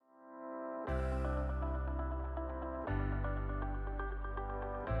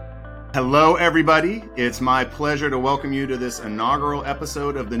Hello, everybody. It's my pleasure to welcome you to this inaugural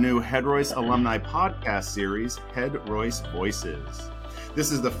episode of the new Head-Royce alumni podcast series, Head-Royce Voices.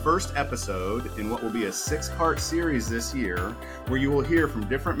 This is the first episode in what will be a 6-part series this year, where you will hear from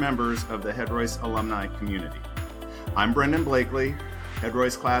different members of the Head-Royce alumni community. I'm Brendan Blakeley,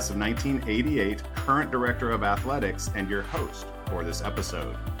 Head-Royce class of 1988, current director of athletics, and your host for this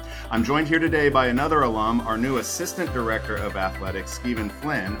episode. I'm joined here today by another alum, our new assistant director of athletics, Stephen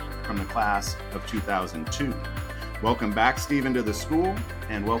Flynn, from the class of 2002. Welcome back, Stephen, to the school,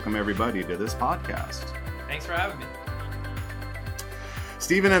 and welcome everybody to this podcast. Thanks for having me.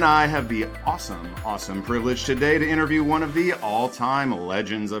 Stephen and I have the awesome privilege today to interview one of the all-time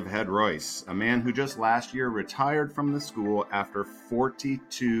legends of Head-Royce, a man who just last year retired from the school after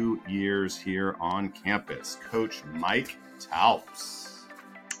 42 years here on campus, Coach Mike Talps.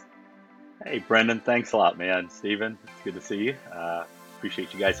 Hey, Brendan, thanks a lot, man. Stephen, it's good to see you.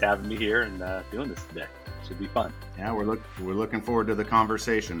 Appreciate you guys having me here and doing this today. Should be fun. Yeah, we're looking forward to the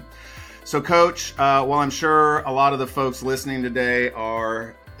conversation. So, Coach, while I'm sure a lot of the folks listening today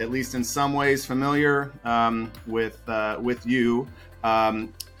are, at least in some ways, familiar with you,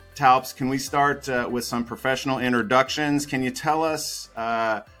 Talps, can we start with some professional introductions? Can you tell us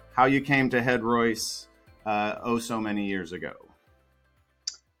how you came to Head-Royce so many years ago?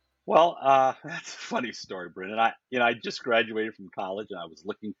 Well, that's a funny story, Brendan. I just graduated from college and I was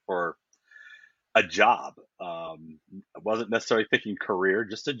looking for a job. I wasn't necessarily thinking career,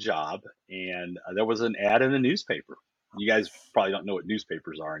 just a job. And there was an ad in the newspaper. You guys probably don't know what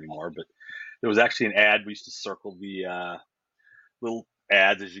newspapers are anymore, but there was actually an ad. We used to circle the little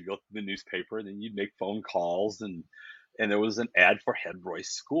ads as you go through the newspaper, and then you'd make phone calls. And there was an ad for Head-Royce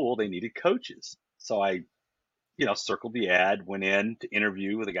School. They needed coaches. So I circled the ad, went in to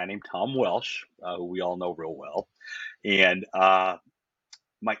interview with a guy named Tom Welsh, who we all know real well. And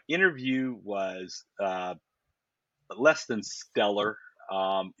my interview was less than stellar.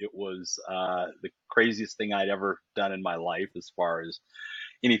 It was the craziest thing I'd ever done in my life as far as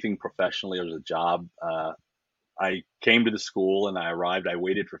anything professionally or as a job. I came to the school and I arrived. I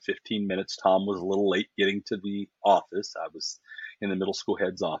waited for 15 minutes. Tom was a little late getting to the office. I was in the middle school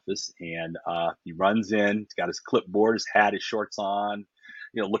head's office, and he runs in. He's got his clipboard, his hat, his shorts on,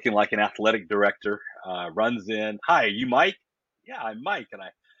 looking like an athletic director. Runs in. Hi, are you Mike? Yeah, I'm Mike. And I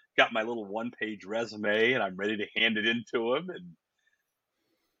got my little 1-page resume, and I'm ready to hand it in to him and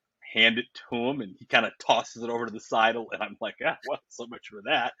hand it to him. And he kind of tosses it over to the side, and I'm like, well, so much for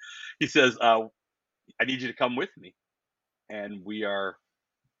that. He says, I need you to come with me. And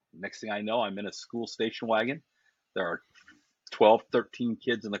next thing I know, I'm in a school station wagon. There are 12, 13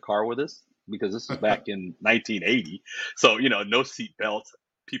 kids in the car with us, because this is back in 1980. So, no seat belts,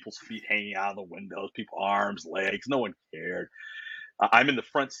 people's feet hanging out of the windows, people's arms, legs, no one cared. I'm in the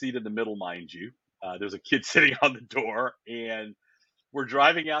front seat in the middle, mind you. There's a kid sitting on the door, and we're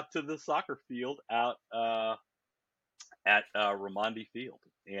driving out to the soccer field out at Raimondi Field.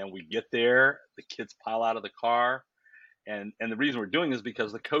 And we get there, the kids pile out of the car. And the reason we're doing is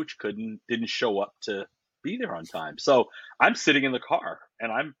because the coach didn't show up to be there on time. So I'm sitting in the car,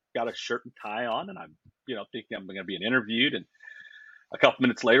 and I've got a shirt and tie on, and I'm, thinking I'm going to be interviewed. And a couple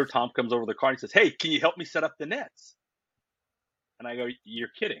minutes later, Tom comes over the car and he says, "Hey, can you help me set up the nets?" And I go,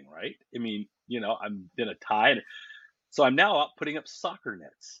 "You're kidding, right?" I mean, I'm in a tie. And so I'm now out putting up soccer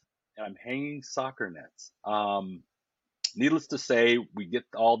nets, and I'm hanging soccer nets. Needless to say, we get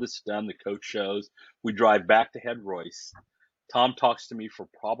all this done. The coach shows. We drive back to Head-Royce. Tom talks to me for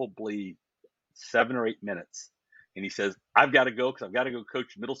probably 7 or 8 minutes. And he says, "I've got to go because I've got to go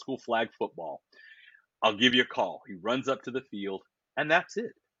coach middle school flag football. I'll give you a call." He runs up to the field, and that's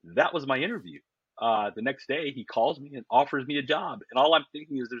it. That was my interview. The next day, he calls me and offers me a job. And all I'm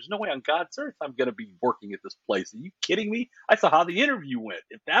thinking is, there's no way on God's earth I'm going to be working at this place. Are you kidding me? I saw how the interview went.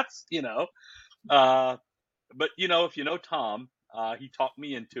 If that's, but, if you know Tom, he talked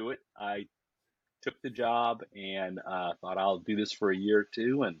me into it. I took the job and thought I'll do this for a year or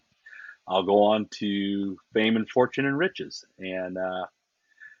two, and I'll go on to fame and fortune and riches. And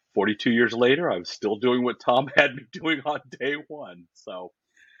 42 years later, I was still doing what Tom had me doing on day one. So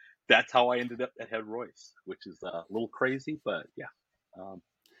that's how I ended up at Head-Royce, which is a little crazy, but yeah.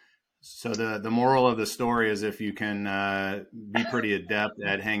 So the moral of the story is, if you can be pretty adept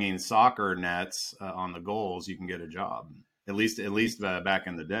at hanging soccer nets on the goals, you can get a job. At least back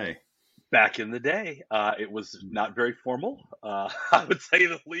in the day. Back in the day, it was not very formal. I would say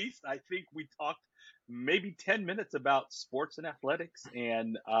the least. I think we talked maybe 10 minutes about sports and athletics,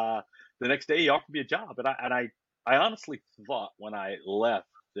 and the next day he offered me a job. And I honestly thought when I left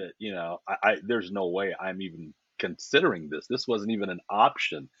that, I there's no way I'm even considering this. This wasn't even an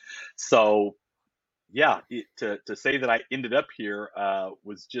option. So yeah, to say that I ended up here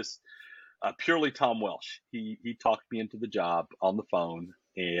was just purely Tom Welsh. He talked me into the job on the phone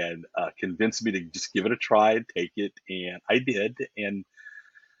and convinced me to just give it a try and take it, and I did. And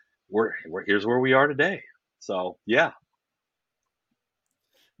we're here's where we are today. So yeah.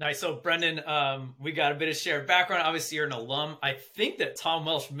 Nice. So Brendan, we got a bit of shared background. Obviously, you're an alum. I think that Tom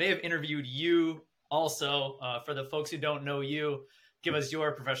Welsh may have interviewed you also. For the folks who don't know you, give us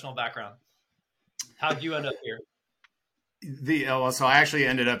your professional background. How'd you end up here? So I actually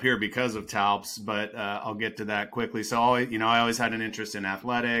ended up here because of Talps, but I'll get to that quickly. So I always had an interest in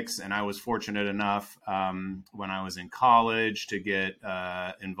athletics, and I was fortunate enough when I was in college to get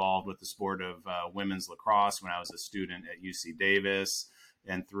involved with the sport of women's lacrosse when I was a student at UC Davis,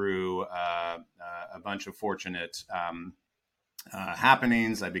 and through a bunch of fortunate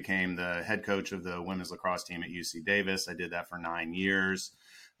happenings, I became the head coach of the women's lacrosse team at UC Davis. I did that for 9 years.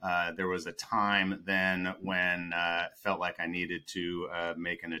 There was a time then when it felt like I needed to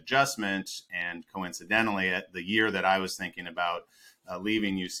make an adjustment. And coincidentally, at the year that I was thinking about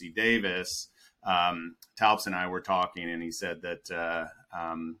leaving UC Davis, Talps and I were talking, and he said that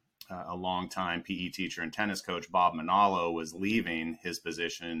a longtime PE teacher and tennis coach, Bob Manalo, was leaving his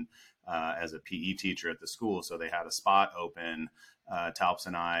position as a PE teacher at the school. So they had a spot open. Talps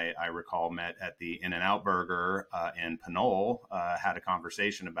and I recall, met at the In-N-Out Burger in Pinole, had a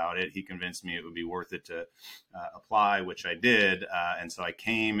conversation about it. He convinced me it would be worth it to apply, which I did. And so I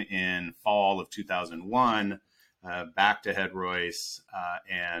came in fall of 2001 back to Head-Royce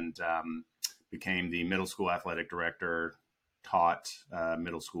and became the middle school athletic director, taught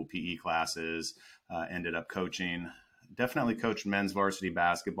middle school PE classes, ended up coaching. Definitely coached men's varsity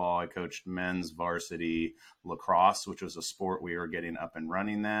basketball. I coached men's varsity lacrosse, which was a sport we were getting up and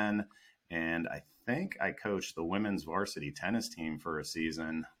running then. And I think I coached the women's varsity tennis team for a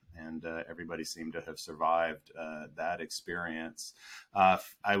season, and everybody seemed to have survived that experience.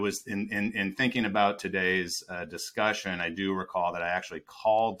 I was in thinking about today's discussion, I do recall that I actually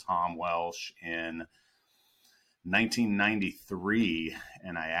called Tom Welsh in 1993,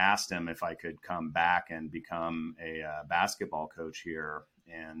 and I asked him if I could come back and become a basketball coach here,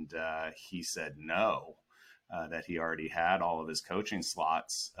 and he said no, that he already had all of his coaching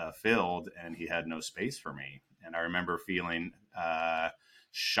slots filled, and he had no space for me. And I remember feeling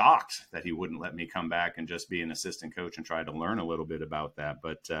shocked that he wouldn't let me come back and just be an assistant coach and try to learn a little bit about that.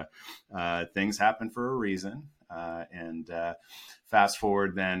 But things happen for a reason. And fast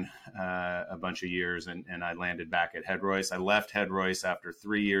forward then a bunch of years, and I landed back at Head-Royce. I left Head-Royce after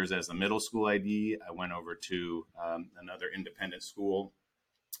 3 years as a middle school ID. I went over to another independent school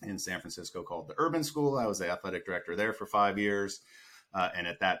in San Francisco called the Urban School. I was the athletic director there for 5 years. And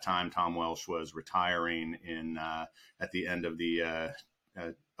at that time, Tom Welsh was retiring at the end of the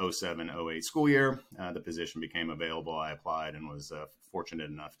 07-08 school year. The position became available. I applied and was fortunate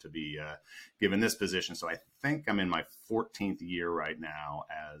enough to be given this position. So I think I'm in my 14th year right now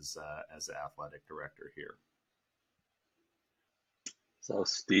as the athletic director here. So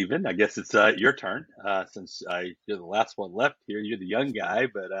Stephen, I guess it's your turn. Since you're the last one left here, you're the young guy,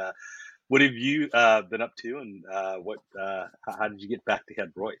 but what have you been up to, and how did you get back to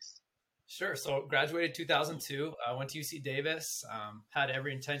Head-Royce? Sure. So graduated 2002. I went to UC Davis, had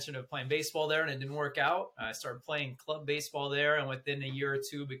every intention of playing baseball there, and it didn't work out. I started playing club baseball there, and within a year or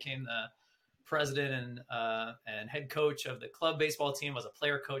two became the president and head coach of the club baseball team. I was a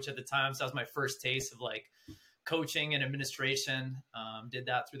player coach at the time. So that was my first taste of like coaching and administration. Did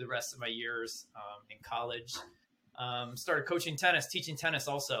that through the rest of my years in college. Started coaching tennis, teaching tennis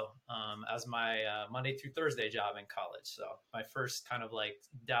also as my Monday through Thursday job in college. So my first kind of like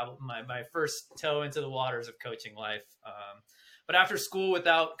my first toe into the waters of coaching life. But after school,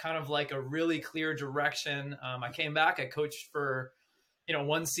 without kind of like a really clear direction, I came back. I coached for,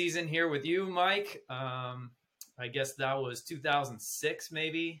 one season here with you, Mike. I guess that was 2006,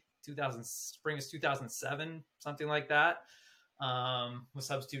 maybe spring is 2007, something like that. Was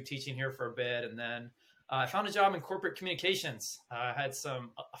substitute teaching here for a bit, and then I found a job in corporate communications. I had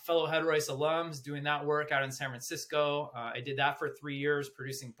some fellow Head-Royce alums doing that work out in San Francisco. I did that for 3 years,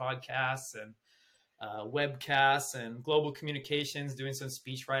 producing podcasts and webcasts and global communications, doing some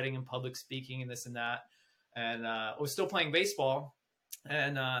speech writing and public speaking and this and that. And I was still playing baseball.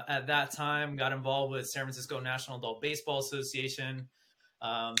 And at that time, got involved with San Francisco National Adult Baseball Association,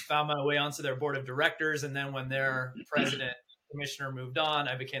 found my way onto their board of directors. And then when their president commissioner moved on,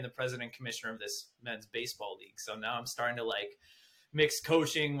 I became the president and commissioner of this men's baseball league. So now I'm starting to like mix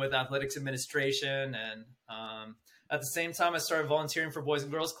coaching with athletics administration. And At the same time, I started volunteering for Boys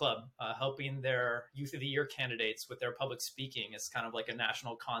and Girls Club, helping their Youth of the Year candidates with their public speaking. It's kind of like a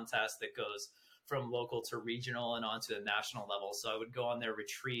national contest that goes from local to regional and onto the national level. So I would go on their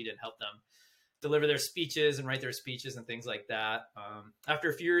retreat and help them deliver their speeches and write their speeches and things like that. After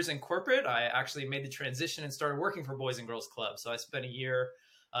a few years in corporate, I actually made the transition and started working for Boys and Girls Club. So I spent a year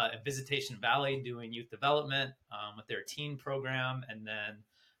at Visitation Valley doing youth development with their teen program. And then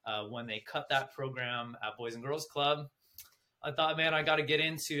when they cut that program at Boys and Girls Club, I thought, man, I got to get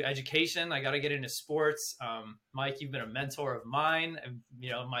into education. I got to get into sports. Mike, you've been a mentor of mine, and,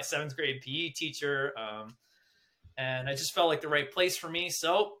 my 7th grade PE teacher. And I just felt like the right place for me.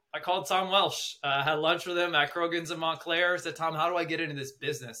 So I called Tom Welsh, had lunch with him at Krogan's in Montclair. Said, Tom, how do I get into this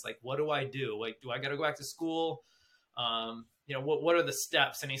business? Like, what do I do? Like, do I got to go back to school? What are the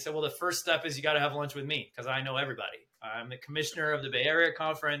steps? And he said, well, the first step is you got to have lunch with me because I know everybody. I'm the commissioner of the Bay Area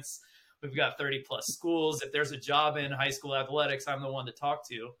Conference. We've got 30 plus schools. If there's a job in high school athletics, I'm the one to talk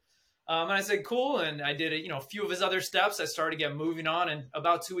to. And I said, cool. And I did a few of his other steps. I started to get moving on. And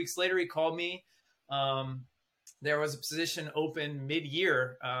about 2 weeks later, he called me. There was a position open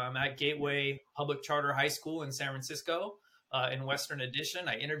mid-year at Gateway Public Charter High School in San Francisco in Western Addition.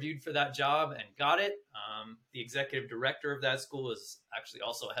 I interviewed for that job and got it. The executive director of that school is actually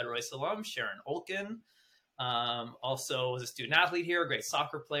also a Head-Royce alum, Sharon Olkin. Also was a student athlete here, a great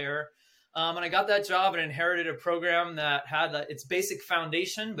soccer player. And I got that job and inherited a program that had its basic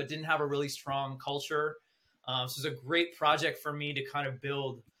foundation, but didn't have a really strong culture. So it was a great project for me to kind of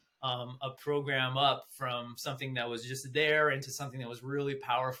build a program up from something that was just there into something that was really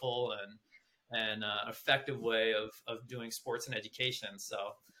powerful and effective way of doing sports and education. So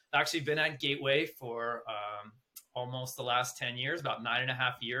I've actually been at Gateway for almost the last 10 years, about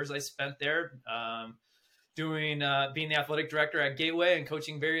 9.5 years I spent there. Being the athletic director at Gateway and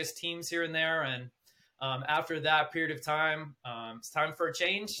coaching various teams here and there. And after that period of time, it's time for a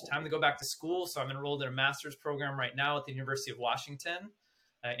change, time to go back to school. So I'm enrolled in a master's program right now at the University of Washington.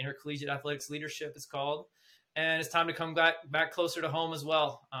 Intercollegiate Athletics Leadership is called. And it's time to come back closer to home as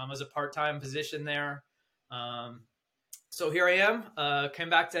well, as a part-time position there. So here I am, came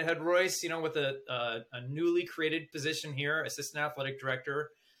back to Head-Royce, with a newly created position here, assistant athletic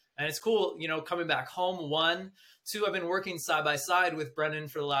director. And it's cool, coming back home, 1. 2, I've been working side by side with Brendan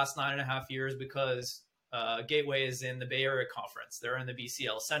for the last 9.5 years because Gateway is in the Bay Area Conference. They're in the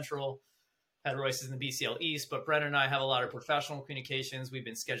BCL Central. Head-Royce is in the BCL East, but Brendan and I have a lot of professional communications. We've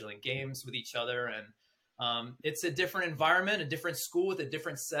been scheduling games with each other, and it's a different environment, a different school with a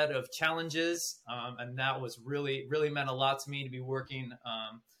different set of challenges. And that was really, really meant a lot to me to be working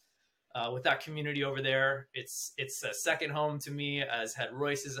with that community over there. It's a second home to me, as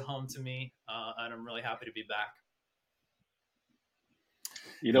Head-Royce is a home to me, and I'm really happy to be back.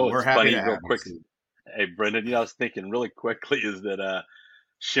 We're funny real quick. Hey, Brendan, I was thinking really quickly is that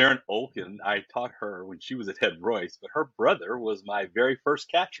Sharon Olkin, I taught her when she was at Head-Royce, but her brother was my very first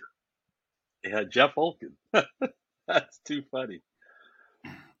catcher. Yeah, Jeff Olkin. That's too funny.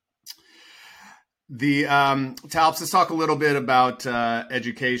 The Talps, let's talk a little bit about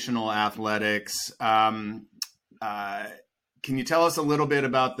educational athletics. Can you tell us a little bit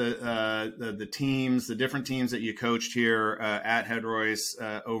about the teams, the different teams that you coached here at Head-Royce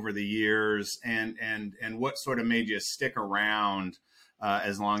over the years, and what sort of made you stick around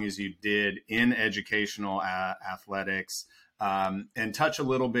as long as you did in educational athletics? And touch a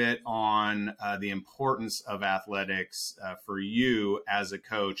little bit on the importance of athletics for you as a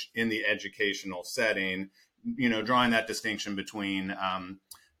coach in the educational setting, drawing that distinction between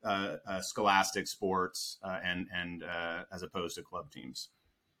scholastic sports and as opposed to club teams.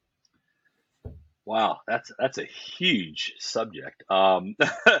 Wow, that's a huge subject.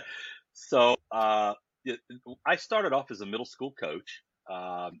 So I started off as a middle school coach.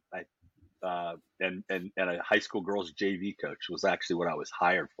 And a high school girls JV coach was actually what I was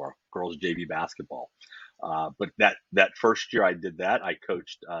hired for, girls JV basketball. But that first year I did that, I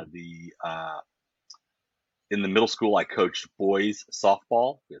coached in the middle school, I coached boys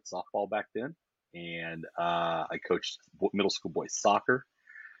softball. We had softball back then. And I coached middle school boys soccer.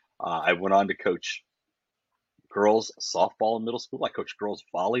 I went on to coach girls softball in middle school. I coached girls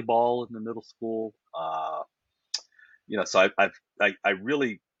volleyball in the middle school. So I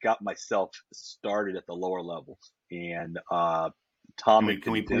really got myself started at the lower levels. And Tom,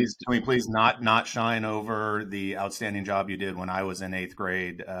 can we please not shine over the outstanding job you did when I was in 8th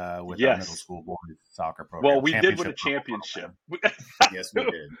grade with our middle school boys soccer program? Well, we did win a championship. Yes, we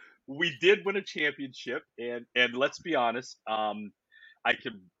did. We did win a championship, and let's be honest, I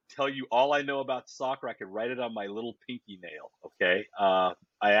can tell you all I know about soccer. I could write it on my little pinky nail. Okay,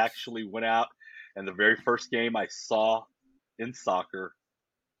 I actually went out And the very first game I saw in soccer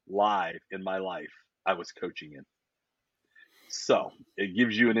live in my life, I was coaching in. So it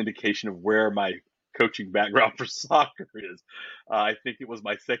gives you an indication of where my coaching background for soccer is. I think it was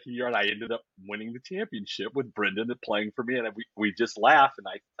my second year, and I ended up winning the championship with Brendan playing for me. And we just laugh, and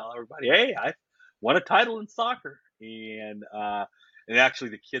I tell everybody, "Hey, I won a title in soccer." And actually,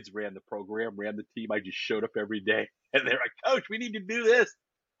 the kids ran the program, ran the team. I just showed up every day, and they're like, "Coach, we need to do this.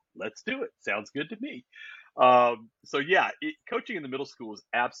 Let's do it. Sounds good to me." So yeah, coaching in the middle school was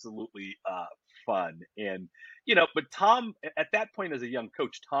absolutely fun. And, but Tom, at that point as a young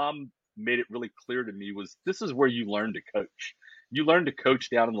coach, Tom made it really clear to me this is where you learn to coach. You learn to coach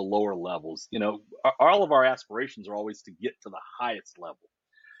down in the lower levels. All of our aspirations are always to get to the highest level,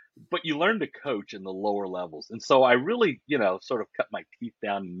 but you learn to coach in the lower levels. And so I really, sort of cut my teeth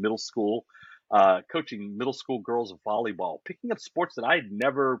down in middle school, coaching middle school girls volleyball, picking up sports that I had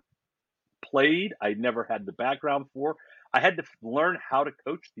never played, I never had the background for. I had to learn how to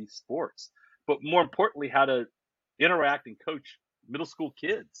coach these sports, but more importantly, how to interact and coach middle school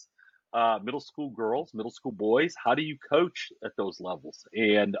kids, middle school girls, middle school boys. How do you coach at those levels?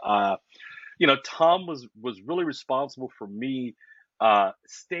 And Tom was really responsible for me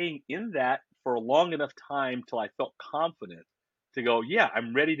staying in that for a long enough time till I felt confident to go, yeah,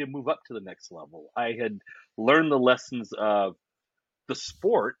 I'm ready to move up to the next level. I had learned the lessons of the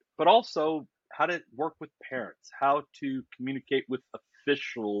sport, but also how to work with parents, how to communicate with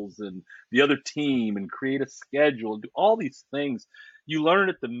officials and the other team and create a schedule, do all these things you learn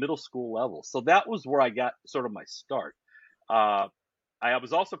at the middle school level. So that was where I got sort of my start. I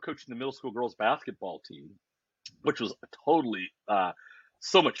was also coaching the middle school girls basketball team, which was totally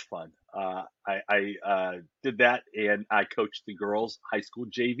so much fun. I did that, and I coached the girls high school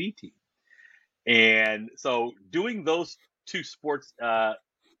JV team. And so doing those two sports,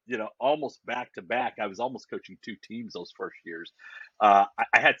 almost back to back, I was almost coaching two teams those first years. I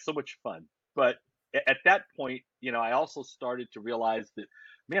had so much fun. But at that point, I also started to realize that,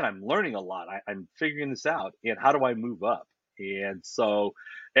 man, I'm learning a lot. I'm figuring this out. And how do I move up? And so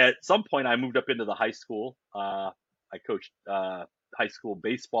at some point, I moved up into the high school. I coached high school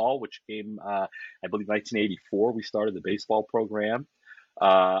baseball, which came, I believe, 1984. We started the baseball program.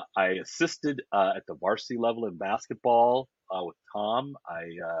 I assisted at the varsity level in basketball with Tom.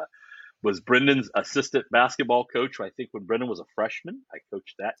 I was Brendan's assistant basketball coach. I think when Brendan was a freshman, I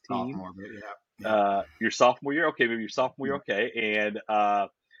coached that team. Sophomore, yeah. Your sophomore year, okay, maybe your sophomore year, okay.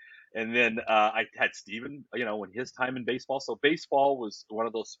 And then I had Stephen, when his time in baseball. So baseball was one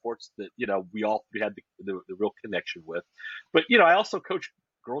of those sports that we had the real connection with. But I also coached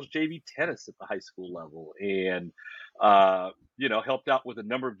girls JV tennis at the high school level, and helped out with a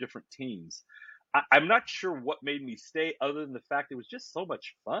number of different teams. I'm not sure what made me stay, other than the fact it was just so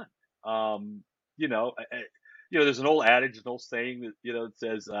much fun. There's an old adage, an old saying that it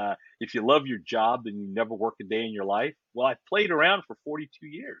says, if you love your job, then you never work a day in your life. Well, I played around for 42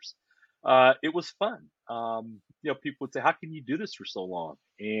 years. It was fun. People would say, how can you do this for so long?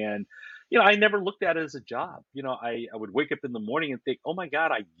 And I never looked at it as a job. I would wake up in the morning and think, oh my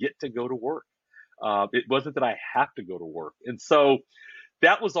God, I get to go to work. It wasn't that I have to go to work. And so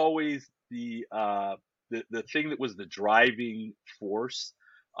that was always the thing that was the driving force.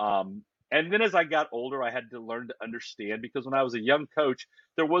 And then as I got older, I had to learn to understand, because when I was a young coach,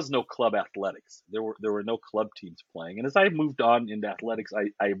 there was no club athletics. There were no club teams playing. And as I moved on into athletics,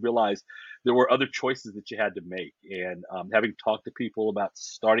 I realized there were other choices that you had to make. And having talked to people about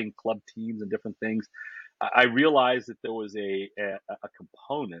starting club teams and different things, I realized that there was a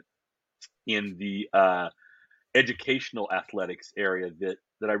component in the educational athletics area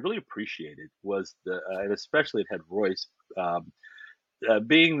that I really appreciated, was and especially at Head-Royce,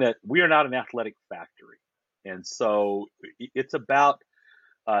 being that we are not an athletic factory. And so it's about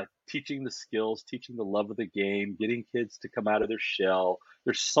teaching the skills, teaching the love of the game, getting kids to come out of their shell.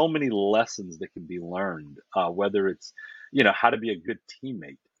 There's so many lessons that can be learned, whether it's, how to be a good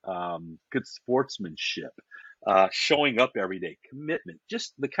teammate, good sportsmanship, showing up every day, commitment,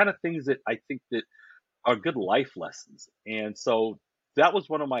 just the kind of things that I think that are good life lessons. And so that was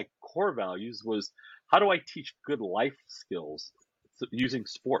one of my core values, was how do I teach good life skills using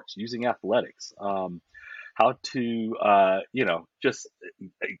sports, using athletics, how to, just,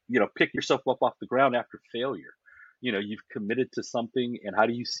 pick yourself up off the ground after failure. You've committed to something, and how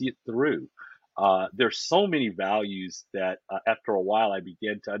do you see it through? There's so many values that after a while I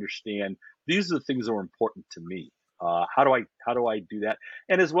began to understand these are the things that are important to me. How do I do that?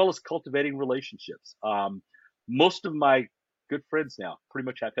 And as well as cultivating relationships. Most of my good friends now pretty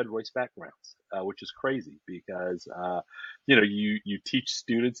much have Head-Royce backgrounds, which is crazy because, you teach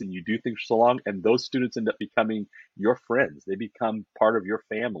students and you do things for so long, and those students end up becoming your friends. They become part of your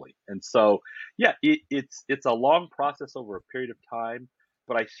family. And so, yeah, it's a long process over a period of time.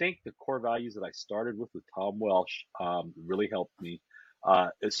 But I think the core values that I started with Tom Welsh really helped me.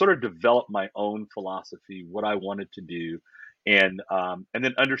 It sort of developed my own philosophy, what I wanted to do, and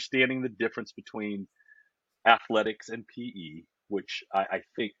then understanding the difference between athletics and PE, which I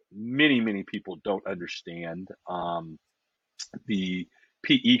think many people don't understand. The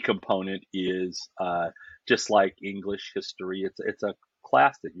PE component is just like English, history. It's a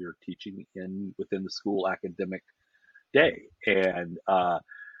class that you're teaching within the school academic day, and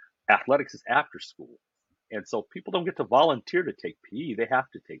athletics is after school. And so people don't get to volunteer to take PE; they have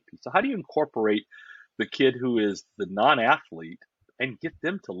to take PE. So how do you incorporate the kid who is the non-athlete and get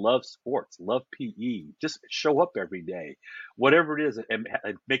them to love sports, love PE, just show up every day, whatever it is, and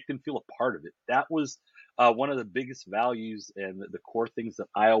make them feel a part of it? That was one of the biggest values and the core things that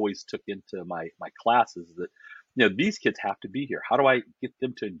I always took into my classes, that these kids have to be here. How do I get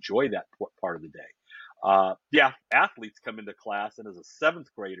them to enjoy that part of the day? Athletes come into class, and as a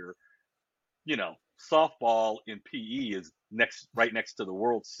seventh grader, softball in PE is right next to the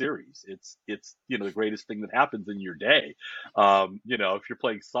World Series. It's the greatest thing that happens in your day. If you're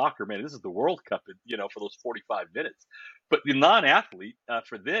playing soccer, man, this is the World Cup, for those 45 minutes. But the non-athlete,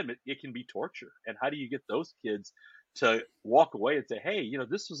 for them, it can be torture. And how do you get those kids to walk away and say, hey,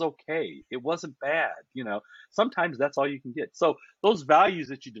 this was okay. It wasn't bad. Sometimes that's all you can get. So those values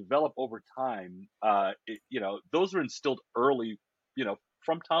that you develop over time, those are instilled early,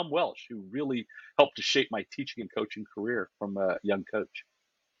 from Tom Welsh, who really helped to shape my teaching and coaching career from a young coach.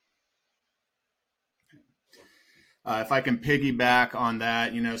 If I can piggyback on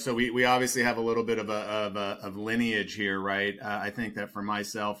that, so we obviously have a little bit of lineage here, right? I think that for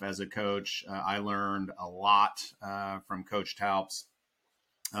myself as a coach, I learned a lot from Coach Talps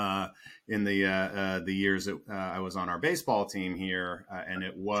in the years that I was on our baseball team here. And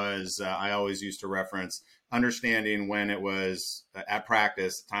it was, I always used to reference understanding when it was at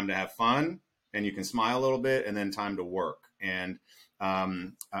practice, time to have fun and you can smile a little bit, and then time to work. And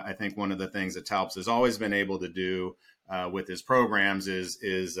I think one of the things that Talps has always been able to do with his programs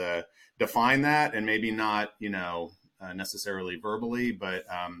is define that, and maybe not, necessarily verbally, but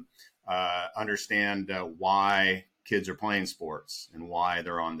understand why kids are playing sports and why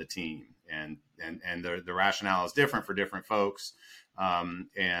they're on the team. And the rationale is different for different folks. But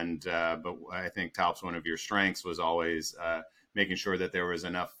I think Talps, one of your strengths was always making sure that there was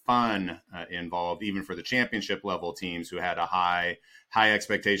enough fun involved, even for the championship level teams who had a high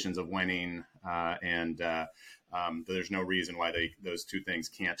expectations of winning. There's no reason why those two things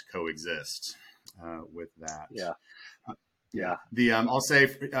can't coexist with that. Yeah. I'll say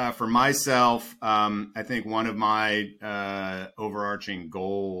for myself, I think one of my overarching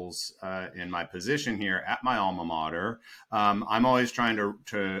goals in my position here at my alma mater, I'm always trying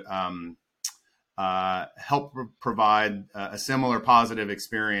to help provide a similar positive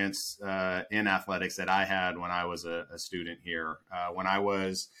experience in athletics that I had when I was a student here. When I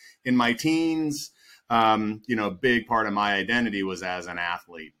was in my teens, a big part of my identity was as an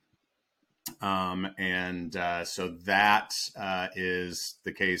athlete. So that is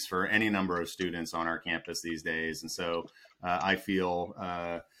the case for any number of students on our campus these days. And so I feel,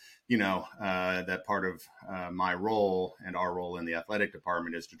 that part of my role and our role in the athletic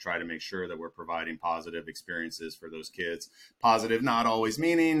department is to try to make sure that we're providing positive experiences for those kids. Positive not always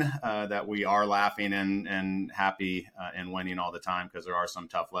meaning that we are laughing and happy and winning all the time, because there are some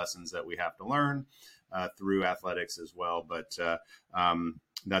tough lessons that we have to learn through athletics as well. But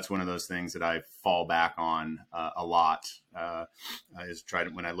that's one of those things that I fall back on a lot, is try to,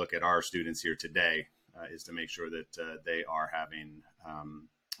 when I look at our students here today, is to make sure that they are having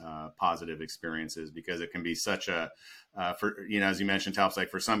positive experiences, because it can be such a, as you mentioned, Talps, like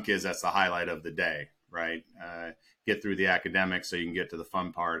for some kids, that's the highlight of the day, right? Get through the academics so you can get to the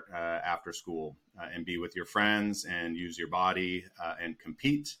fun part after school and be with your friends and use your body and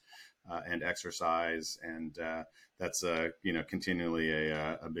compete and exercise. And that's, continually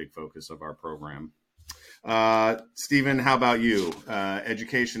a big focus of our program. Stephen, how about you?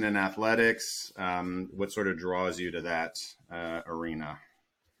 Education and athletics, what sort of draws you to that arena?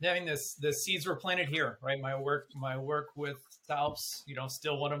 Yeah, I mean, the seeds were planted here, right? My work with Talps,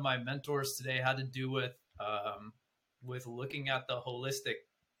 still one of my mentors today, had to do with looking at the holistic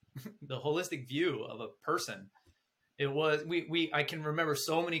view of a person. It was I can remember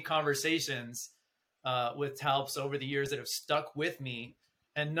so many conversations with Talps over the years that have stuck with me,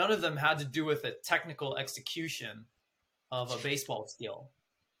 and none of them had to do with a technical execution of a baseball skill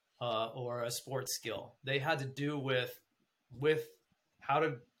or a sports skill. They had to do with how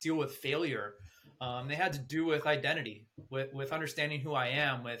to deal with failure. They had to do with identity, with understanding who I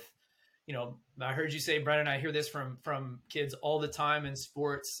am, with, I heard you say, Brendan, I hear this from kids all the time in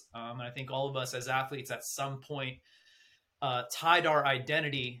sports. And I think all of us as athletes at some point tied our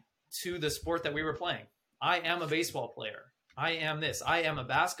identity to the sport that we were playing. I am a baseball player. I am this. I am a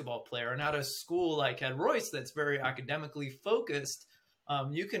basketball player. And at a school like Head-Royce that's very academically focused,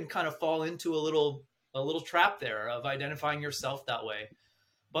 you can kind of fall into a little trap there of identifying yourself that way.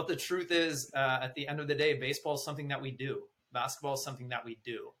 But the truth is, at the end of the day, baseball is something that we do. Basketball is something that we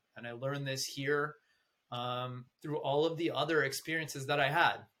do. And I learned this here through all of the other experiences that I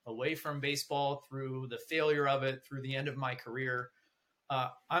had away from baseball, through the failure of it, through the end of my career.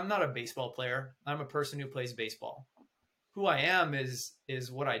 I'm not a baseball player. I'm a person who plays baseball. Who I am is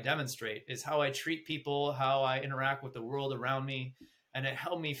what I demonstrate, is how I treat people, how I interact with the world around me. And it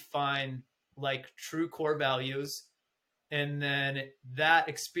helped me find like true core values. And then that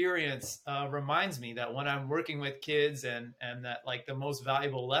experience reminds me that when I'm working with kids and that like the most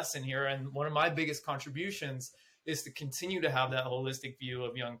valuable lesson here, and one of my biggest contributions is to continue to have that holistic view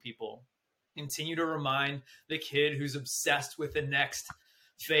of young people, continue to remind the kid who's obsessed with the next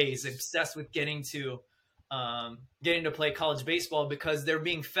phase, obsessed with getting to play college baseball, because they're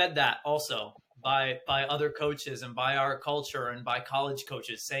being fed that also by other coaches and by our culture and by college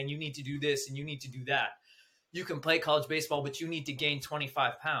coaches saying, you need to do this and you need to do that. You can play college baseball, but you need to gain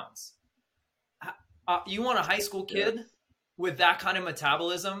 25 pounds. You want a high school kid with that kind of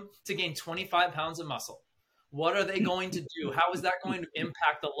metabolism to gain 25 pounds of muscle? What are they going to do? How is that going to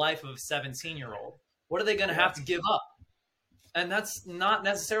impact the life of a 17-year-old? What are they going to have to give up? And that's not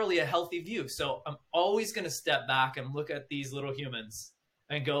necessarily a healthy view. So I'm always going to step back and look at these little humans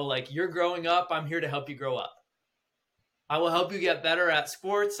and go like, you're growing up. I'm here to help you grow up. I will help you get better at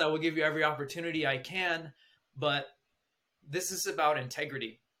sports. I will give you every opportunity I can. But this is about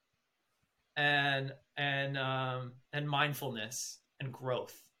integrity and mindfulness and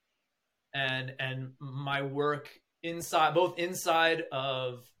growth, and my work both inside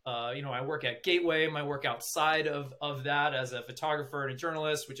of I work at Gateway, my work outside of that as a photographer and a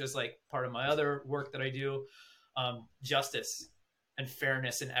journalist, which is like part of my other work that I do. Justice and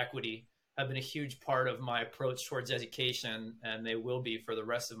fairness and equity have been a huge part of my approach towards education, and they will be for the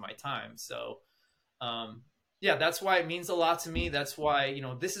rest of my time. So that's why it means a lot to me. That's why,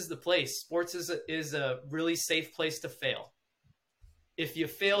 this is the place. Sports is a really safe place to fail. If you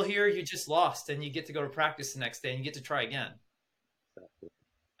fail here, you just lost, and you get to go to practice the next day and you get to try again. Exactly.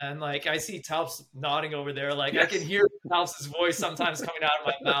 And like, I see Talps nodding over there. Like, yes. I can hear Talps' voice sometimes coming out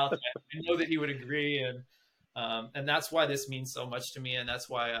of my mouth. I know that he would agree. And that's why this means so much to me. And that's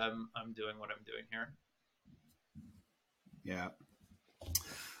why I'm doing what I'm doing here. Yeah.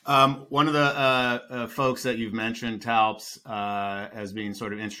 One of the folks that you've mentioned, Talps, as being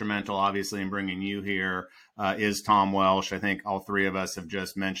sort of instrumental, obviously, in bringing you here is Tom Welsh. I think all three of us have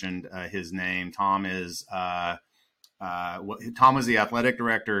just mentioned his name. Tom was the athletic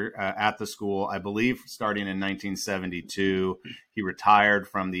director at the school, I believe, starting in 1972. He retired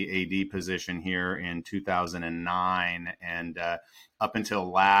from the AD position here in 2009, and up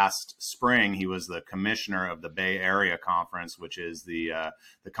until last spring, he was the commissioner of the Bay Area Conference, which is the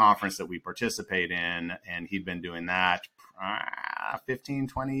conference that we participate in, and he'd been doing that 15,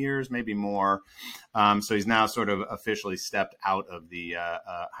 20 years, maybe more. So he's now sort of officially stepped out of the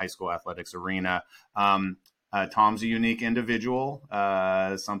high school athletics arena. Tom's a unique individual.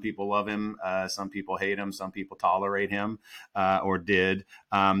 Some people love him. Some people hate him. Some people tolerate him or did.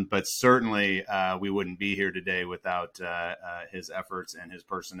 But certainly we wouldn't be here today without his efforts and his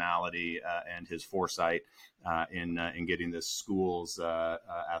personality and his foresight in getting this school's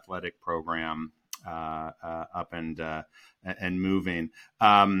athletic program up and moving.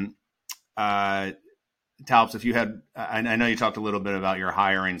 Talps, if you had, I know you talked a little bit about your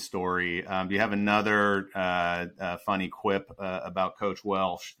hiring story. Do you have another funny quip about Coach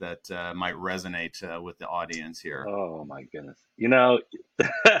Welsh that might resonate with the audience here? Oh, my goodness.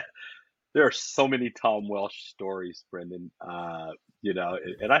 There are so many Tom Welsh stories, Brendan,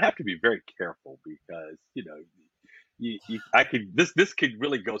 and I have to be very careful because, this could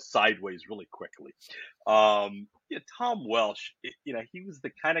really go sideways really quickly. Tom Welsh, he was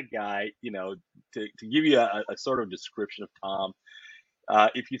the kind of guy, to give you a sort of description of Tom.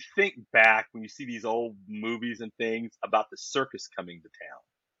 If you think back when you see these old movies and things about the circus coming to town.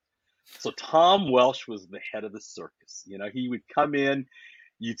 So Tom Welsh was the head of the circus. He would come in,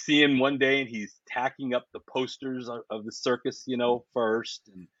 you'd see him one day and he's tacking up the posters of the circus, first,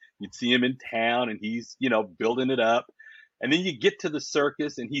 and you'd see him in town and he's, building it up. And then you get to the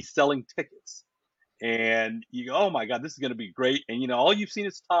circus and he's selling tickets. And you go, oh my God, this is going to be great. And, all you've seen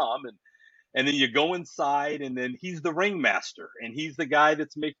is Tom. And then you go inside and then he's the ringmaster and he's the guy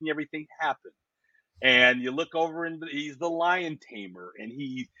that's making everything happen. And you look over and he's the lion tamer and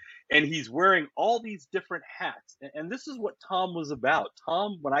he's wearing all these different hats. And this is what Tom was about.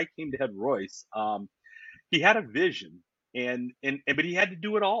 Tom, when I came to Head-Royce, he had a vision but he had to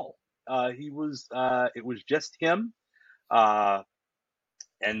do it all. It was just him. And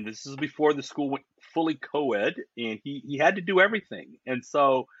this is before the school went fully co-ed, and he had to do everything. And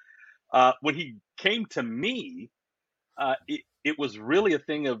so when he came to me, it was really a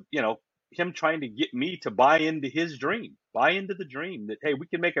thing of, him trying to get me to buy into the dream that, hey, we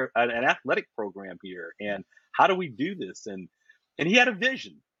can make an athletic program here. And how do we do this? And he had a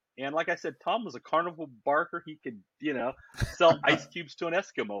vision. And like I said, Tom was a carnival barker. He could, sell ice cubes to an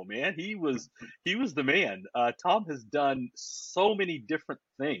Eskimo, man. He was the man. Tom has done so many different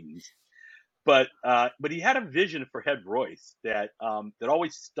things, but he had a vision for Head-Royce that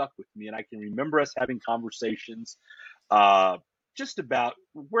always stuck with me. And I can remember us having conversations just about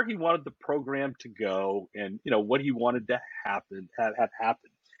where he wanted the program to go and, what he wanted to have happen.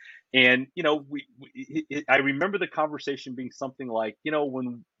 And, I remember the conversation being something like,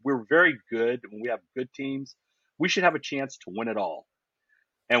 when we're very good, when we have good teams, we should have a chance to win it all.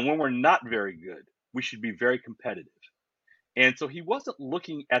 And when we're not very good, we should be very competitive. And so he wasn't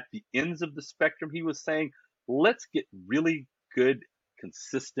looking at the ends of the spectrum. He was saying, let's get really good,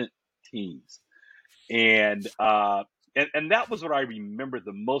 consistent teams. And that was what I remember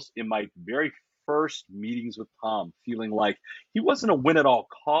the most in my very first meetings with Tom, feeling like he wasn't a win at all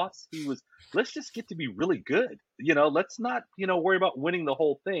costs. He was, let's just get to be really good. Let's not, worry about winning the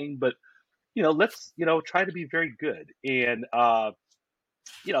whole thing, but, let's, try to be very good. And,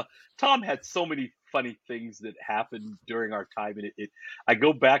 Tom had so many funny things that happened during our time. And I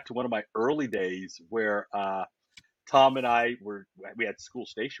go back to one of my early days where, Tom and we had school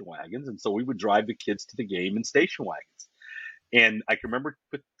station wagons. And so we would drive the kids to the game in station wagons. And I can remember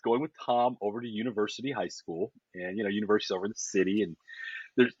going with Tom over to University High School, and, university's over in the city, and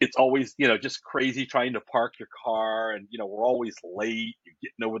it's always, just crazy trying to park your car, and, we're always late. You're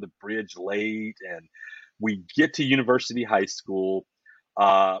getting over the bridge late, and we get to University High School.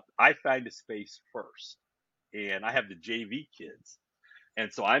 I find a space first, and I have the JV kids.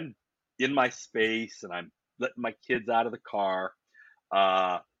 And so I'm in my space, and I'm letting my kids out of the car.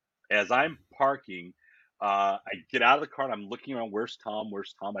 As I'm parking, I get out of the car and I'm looking around. Where's Tom?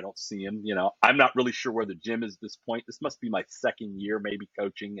 I don't see him. I'm not really sure where the gym is at this point. This must be my second year, maybe,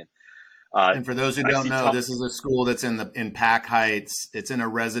 coaching. And for those who don't know, this is a school that's in Pack Heights. It's in a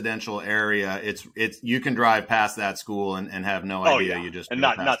residential area. It's you can drive past that school and have no idea. You just and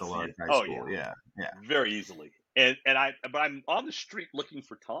not past a large high school. Yeah, very easily. But I'm on the street looking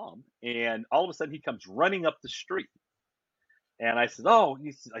for Tom, and all of a sudden he comes running up the street. And I said, oh,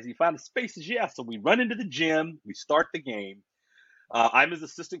 you found the spaces? Yeah. So we run into the gym. We start the game. I'm his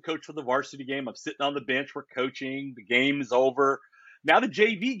assistant coach for the varsity game. I'm sitting on the bench. We're coaching. The game is over. Now the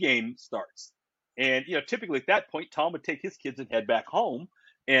JV game starts. And, typically at that point, Tom would take his kids and head back home,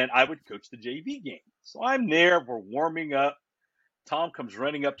 and I would coach the JV game. So I'm there. We're warming up. Tom comes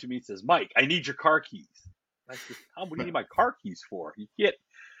running up to me and says, Mike, I need your car keys. I said, Tom, what do you need my car keys for? The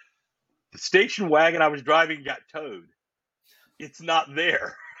station wagon I was driving got towed. It's not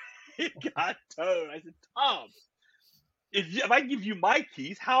there. It got towed. I said, Tom, if I give you my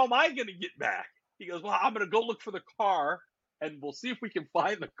keys, how am I going to get back? He goes, well, I'm going to go look for the car, and we'll see if we can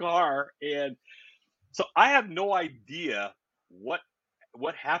find the car. And so I have no idea what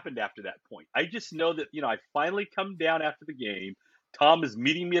happened after that point. I just know that, I finally come down after the game. Tom is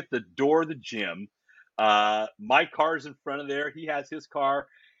meeting me at the door of the gym. My car's in front of there. He has his car.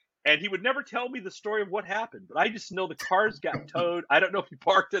 And he would never tell me the story of what happened, but I just know the cars got towed. I don't know if he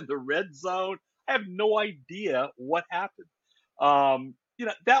parked in the red zone. I have no idea what happened.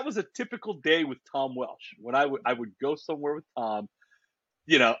 That was a typical day with Tom Welsh. When I would go somewhere with Tom,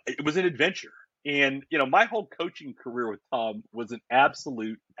 it was an adventure. And, my whole coaching career with Tom was an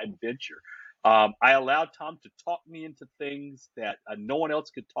absolute adventure. I allowed Tom to talk me into things that no one else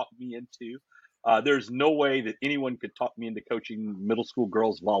could talk me into. There's no way that anyone could talk me into coaching middle school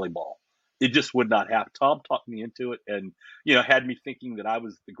girls volleyball. It just would not happen. Tom talked me into it and, had me thinking that I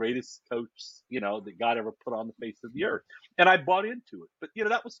was the greatest coach, that God ever put on the face of the earth. And I bought into it. But,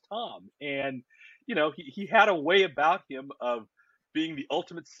 that was Tom. And, he had a way about him of being the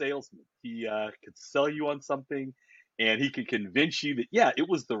ultimate salesman. He could sell you on something, and he could convince you that, it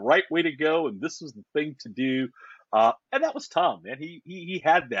was the right way to go and this was the thing to do. And that was Tom, man. He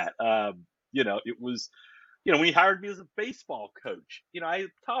had that. It was when he hired me as a baseball coach,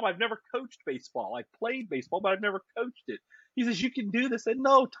 Tom, I've never coached baseball. I played baseball, but I've never coached it. He says, you can do this. I said,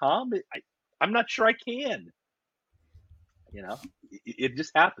 no, Tom, I'm not sure I can. It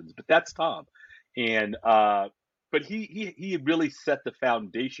just happens, but that's Tom. And, but he really set the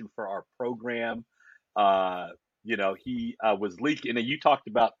foundation for our program. He was league, and you talked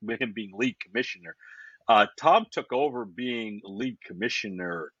about him being league commissioner. Tom took over being league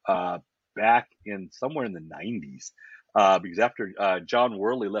commissioner back in somewhere in the 90s, because after John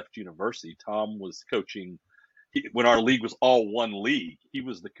Worley left university, Tom was coaching. When our league was all one league, he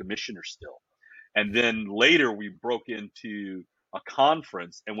was the commissioner still. And then later we broke into a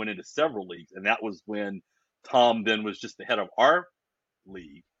conference and went into several leagues. And that was when Tom then was just the head of our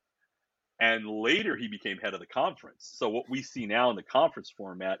league. And later he became head of the conference. So what we see now in the conference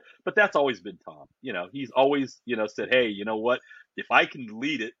format, but that's always been Tom. He's always, said, hey, you know what? If I can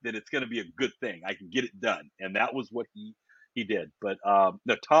lead it, then it's going to be a good thing. I can get it done. And that was what he did. But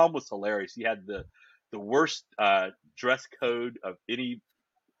no, Tom was hilarious. He had the worst dress code of any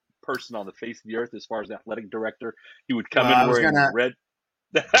person on the face of the earth as far as athletic director. He would come in wearing red.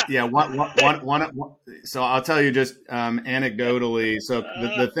 Yeah, one. So I'll tell you just anecdotally. So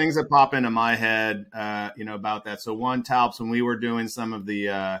the things that pop into my head, about that. So one, Talps, when we were doing some of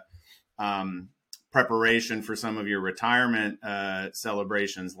the preparation for some of your retirement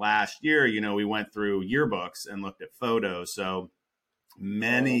celebrations last year, we went through yearbooks and looked at photos. So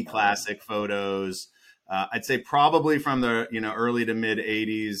many classic photos. I'd say probably from the early to mid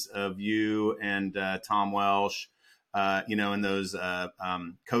 80s of you and Tom Welsh. In those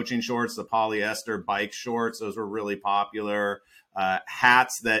coaching shorts, the polyester bike shorts, those were really popular.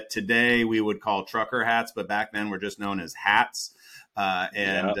 Hats that today we would call trucker hats, but back then were just known as hats. A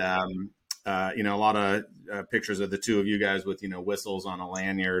lot of pictures of the two of you guys with, whistles on a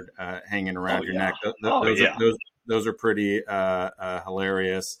lanyard hanging around your neck. Those are pretty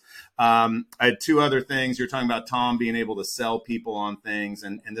hilarious. I had two other things. You're talking about Tom being able to sell people on things.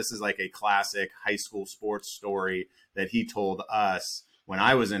 And this is like a classic high school sports story that he told us when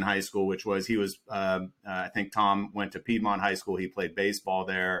I was in high school, which was I think Tom went to Piedmont High School. He played baseball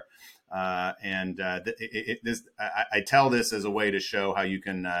there. I tell this as a way to show how you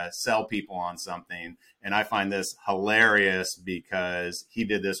can sell people on something. And I find this hilarious because he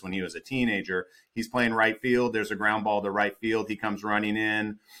did this when he was a teenager. He's playing right field. There's a ground ball to right field. He comes running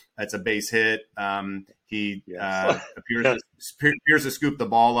in. It's a base hit. He appears to scoop the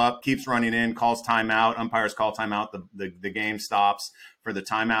ball up, keeps running in, calls timeout. Umpires call timeout. The game stops for the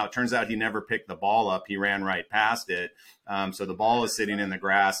timeout. Turns out he never picked the ball up. He ran right past it. So the ball is sitting in the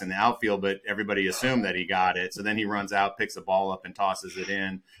grass in the outfield, but everybody assumed that he got it. So then he runs out, picks the ball up, and tosses it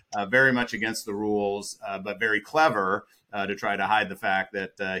in. Very much against the rules, but very clever to try to hide the fact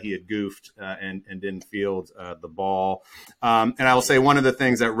that he had goofed and didn't field the ball. And I will say one of the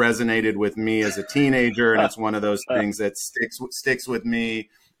things that resonated with me as a teenager, and it's one of those things that sticks with me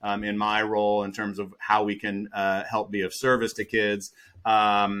in my role in terms of how we can help be of service to kids.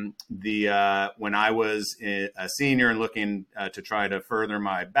 When I was a senior and looking to try to further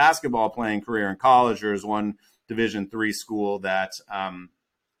my basketball playing career in college, there was one Division III school that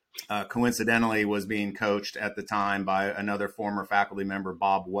coincidentally was being coached at the time by another former faculty member,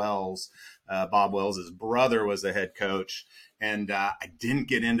 Bob Wells. Bob Wells' brother was the head coach. And I didn't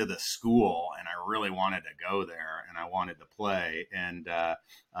get into the school, and I really wanted to go there, and I wanted to play. And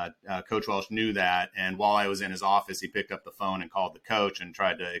Coach Welsh knew that. And while I was in his office, he picked up the phone and called the coach and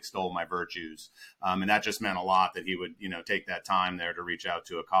tried to extol my virtues. And that just meant a lot that he would, take that time there to reach out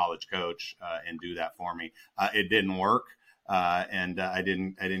to a college coach and do that for me. It didn't work. And I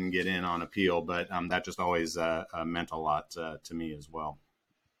didn't get in on appeal, but that just always meant a lot to me as well.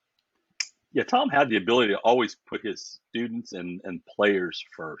 Yeah, Tom had the ability to always put his students and players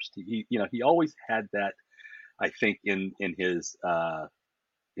first. He always had that, I think, in his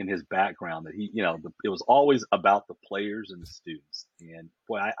background that it was always about the players and the students. And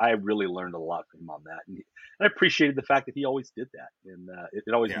boy, I really learned a lot from him on that. And I appreciated the fact that he always did that, and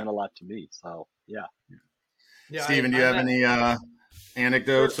it always meant a lot to me. So yeah. Stephen, do you have any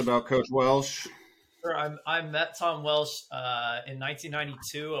anecdotes about Coach Welsh? Sure. I met Tom Welsh in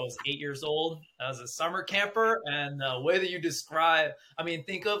 1992. I was 8 years old. I was a summer camper, and the way that you describe,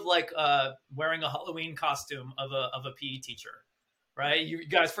 think of like wearing a Halloween costume of a PE teacher, right? You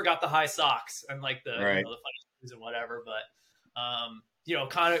guys forgot the high socks and like the funny shoes and whatever, but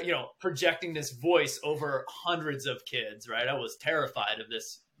kind of projecting this voice over hundreds of kids, right? I was terrified of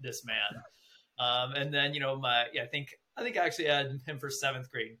this man. And then I think I actually had him for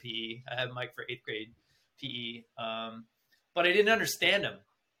 7th grade PE. I had Mike for 8th grade PE. But I didn't understand him.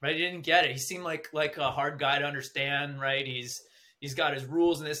 right? He didn't get it. He seemed like a hard guy to understand, right? He's got his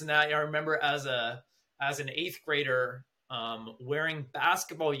rules and this and that. I remember as an eighth grader, wearing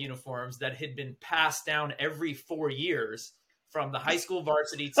basketball uniforms that had been passed down every 4 years from the high school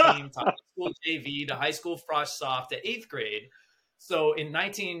varsity team to high school JV to high school frosh soft to eighth grade. So in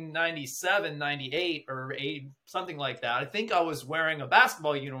 1997, 98 or 8, something like that, I think I was wearing a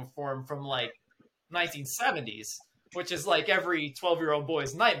basketball uniform from like 1970s, which is like every 12-year-old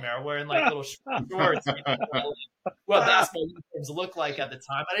boy's nightmare, wearing like little shorts, what basketball uniforms look like at the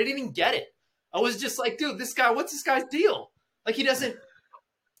time. But I didn't even get it. I was just like, dude, this guy, what's this guy's deal? Like, he doesn't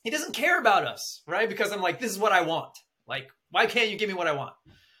care about us, right? Because I'm like, this is what I want. Like, why can't you give me what I want?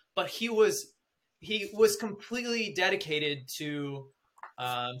 But he was completely dedicated to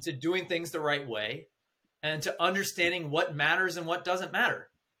doing things the right way and to understanding what matters and what doesn't matter,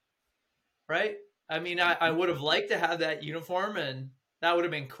 right? I mean, I would have liked to have that uniform, and that would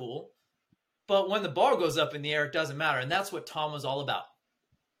have been cool. But when the ball goes up in the air, it doesn't matter. And that's what Tom was all about,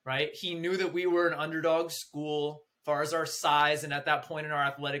 right? He knew that we were an underdog school as far as our size. And at that point in our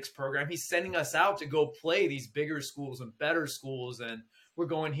athletics program, he's sending us out to go play these bigger schools and better schools. And we're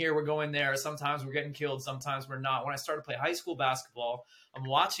going here, we're going there. Sometimes we're getting killed, sometimes we're not. When I started to play high school basketball, I'm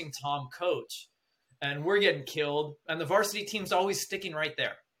watching Tom coach, and we're getting killed. And the varsity team's always sticking right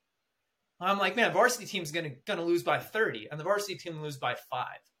there. I'm like, man, varsity team's gonna lose by 30, and the varsity team lose by 5.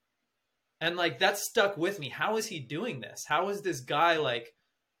 And like, that stuck with me. How is he doing this? How is this guy, like,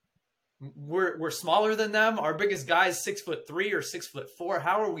 we're smaller than them. Our biggest guy is 6'3" or 6'4".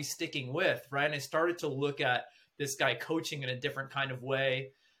 How are we sticking with, right? And I started to look at this guy coaching in a different kind of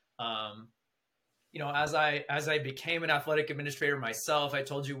way. As I became an athletic administrator myself, I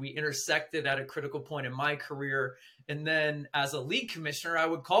told you we intersected at a critical point in my career. And then as a league commissioner, I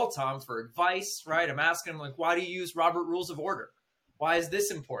would call Tom for advice, right? I'm asking him, like, why do you use Robert Rules of Order? Why is this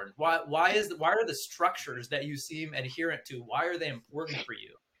important? Why are the structures that you seem adherent to, why are they important for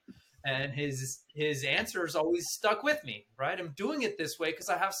you? And his answers always stuck with me, right? I'm doing it this way because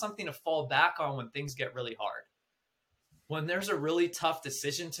I have something to fall back on when things get really hard. When there's a really tough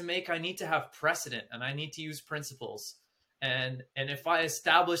decision to make, I need to have precedent and I need to use principles. And if I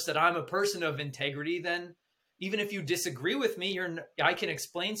establish that I'm a person of integrity, then even if you disagree with me, I can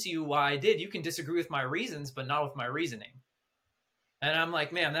explain to you why I did. You can disagree with my reasons, but not with my reasoning. And I'm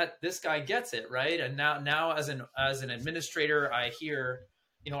like, man, this guy gets it, right? And now as an administrator, I hear,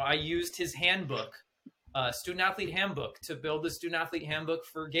 I used his handbook, student athlete handbook, to build the student athlete handbook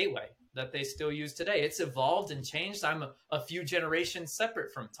for Gateway that they still use today. It's evolved and changed. I'm a few generations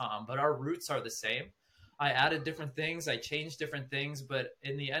separate from Tom, but our roots are the same. I added different things. I changed different things. But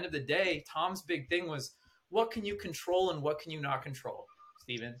in the end of the day, Tom's big thing was, what can you control and what can you not control,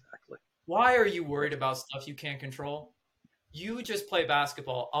 Stephen? Exactly. Why are you worried about stuff you can't control? You just play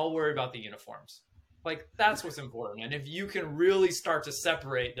basketball. I'll worry about the uniforms. Like, that's what's important. And if you can really start to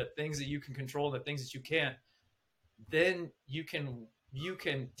separate the things that you can control and the things that you can't, then you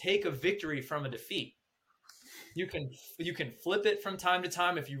can take a victory from a defeat. You can flip it from time to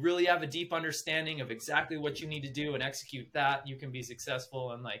time. If you really have a deep understanding of exactly what you need to do and execute that, you can be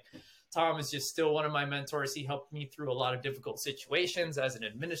successful. And like, Tom is just still one of my mentors. He helped me through a lot of difficult situations as an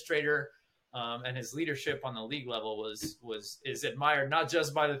administrator. And his leadership on the league level is admired, not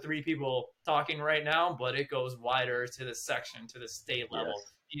just by the 3 people talking right now, but it goes wider to the section, to the state level.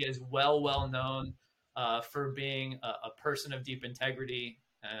 Yes. He is well known for being a person of deep integrity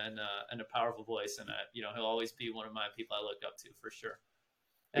and a powerful voice. And he'll always be one of my people I look up to for sure.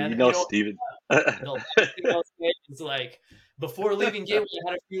 And Stephen, it's like, before leaving Gateway,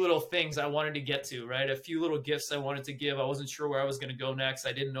 I had a few little things I wanted to get to, right? A few little gifts I wanted to give. I wasn't sure where I was going to go next.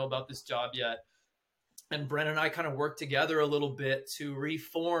 I didn't know about this job yet. And Brendan and I kind of worked together a little bit to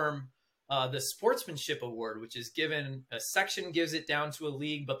reform the Sportsmanship Award, which is given, a section gives it down to a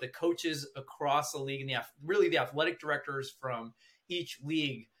league, but the coaches across the league and really the athletic directors from each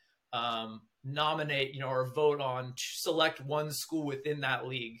league nominate, or vote on, select one school within that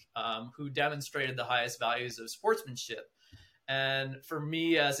league who demonstrated the highest values of sportsmanship. And for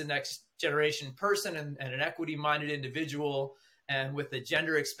me, as a next generation person and an equity minded individual, and with the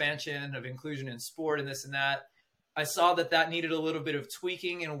gender expansion of inclusion in sport and this and that, I saw that needed a little bit of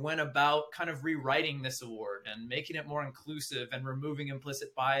tweaking, and went about kind of rewriting this award and making it more inclusive and removing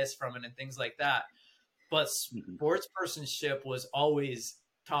implicit bias from it and things like that. But sportspersonship was always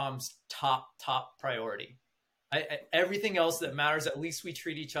Tom's top priority. Everything else that matters, at least we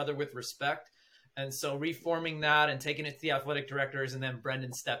treat each other with respect. And so reforming that and taking it to the athletic directors, and then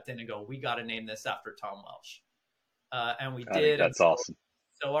Brendan stepped in and go, we got to name this after Tom Welsh. And we did. That's awesome.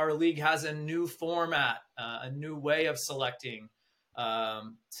 So our league has a new format, a new way of selecting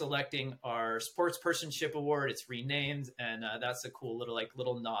selecting our sportspersonship award. It's renamed, and that's a cool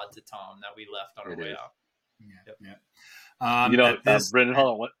little nod to Tom that we left on our way out. Yeah. Yep. Yeah. Brendan,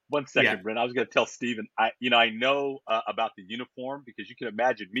 hold on one second, Yeah. Brendan. I was going to tell Stephen, I know about the uniform, because you can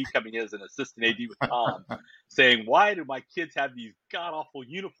imagine me coming in as an assistant AD with Tom saying, why do my kids have these god-awful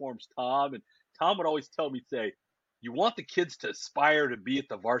uniforms, Tom? And Tom would always tell me, say, you want the kids to aspire to be at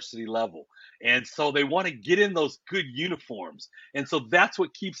the varsity level. And so they want to get in those good uniforms. And so that's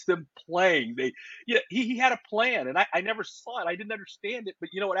what keeps them playing. He had a plan, and I never saw it. I didn't understand it.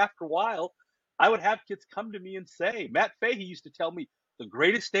 But you know what? After a while, I would have kids come to me and say, Matt Fahey used to tell me, the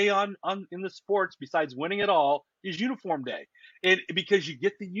greatest day on in the sports besides winning it all is uniform day. And because you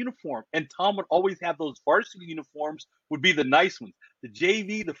get the uniform, and Tom would always have those varsity uniforms would be the nice ones. The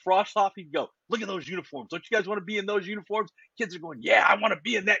JV, the frost off, he'd go, look at those uniforms. Don't you guys want to be in those uniforms? Kids are going, yeah, I want to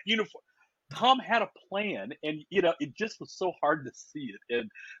be in that uniform. Tom had a plan, and it just was so hard to see it.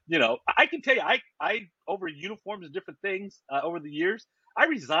 And I can tell you, I over uniforms and different things over the years, I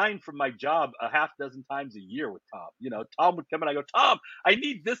resigned from my job a half dozen times a year with Tom. Tom would come and I go, Tom, I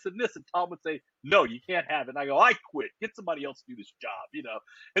need this and this. And Tom would say, no, you can't have it. And I go, I quit. Get somebody else to do this job,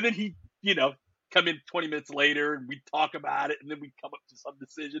 And then he, come in 20 minutes later and we'd talk about it, and then we'd come up to some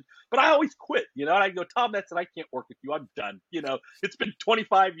decision. But I always quit, and I go, Tom, that's it. I can't work with you. I'm done. It's been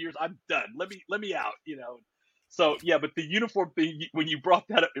 25 years. I'm done. Let me out, So yeah, but the uniform thing, when you brought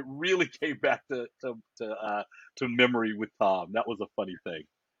that up, it really came back to memory with Tom. That was a funny thing.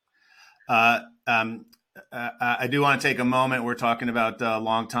 I do want to take a moment. We're talking about a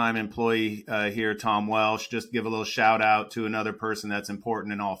longtime employee here, Tom Welsh. Just give a little shout out to another person that's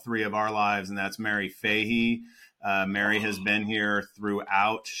important in all three of our lives, and that's Mary Fahey. Mary has been here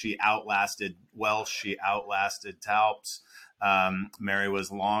throughout. She outlasted Welsh. She outlasted Talps. Mary was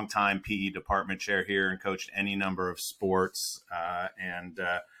longtime PE department chair here and coached any number of sports and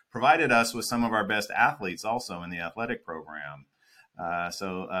provided us with some of our best athletes also in the athletic program.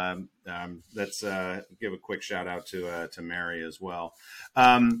 So let's give a quick shout out to Mary as well.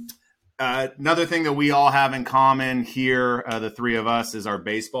 Another thing that we all have in common here, the three of us, is our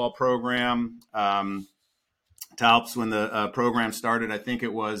baseball program. Talps, when the program started, I think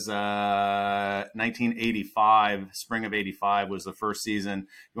it was 1985, spring of 85 was the first season.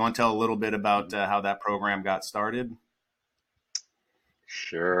 You want to tell a little bit about how that program got started?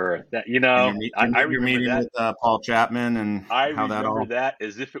 Sure. That I remember that with Paul Chapman, and I how that all. remember that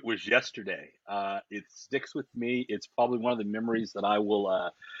as if it was yesterday. It sticks with me. It's probably one of the memories that I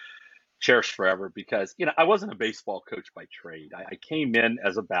will cherish forever, because I wasn't a baseball coach by trade. I came in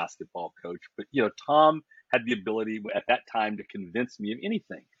as a basketball coach, but Tom had the ability at that time to convince me of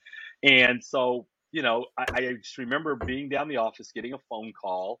anything. And so I just remember being down the office, getting a phone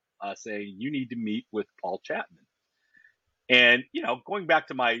call saying, you need to meet with Paul Chapman. And, going back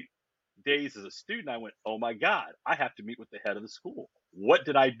to my days as a student, I went, oh my God, I have to meet with the head of the school. What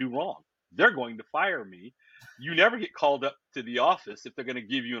did I do wrong? They're going to fire me. You never get called up to the office if they're going to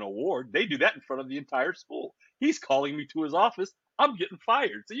give you an award. They do that in front of the entire school. He's calling me to his office. I'm getting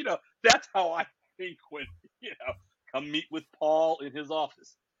fired. So, that's how I think when, come meet with Paul in his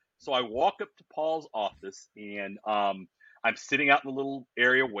office. So I walk up to Paul's office, and I'm sitting out in the little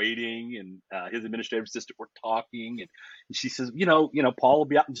area waiting, and his administrative assistant, we're talking, and she says, Paul will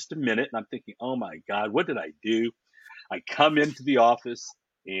be out in just a minute. And I'm thinking, oh my God, what did I do? I come into the office,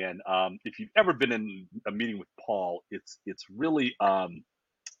 and if you've ever been in a meeting with Paul, it's really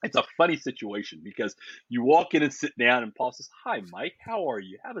it's a funny situation, because you walk in and sit down, and Paul says, hi, Mike, how are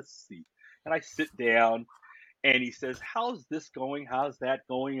you? Have a seat. And I sit down, and he says, how's this going? How's that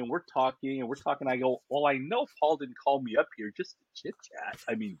going? And we're talking. I go, well, I know Paul didn't call me up here just to chit chat.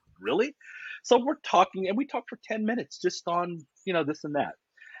 I mean, really? So we're talking, and we talked for 10 minutes just on, this and that.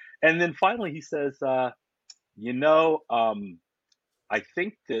 And then finally he says, I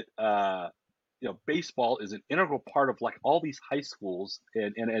think that, baseball is an integral part of like all these high schools,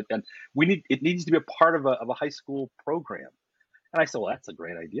 and it needs to be a part of a high school program. And I said, well, that's a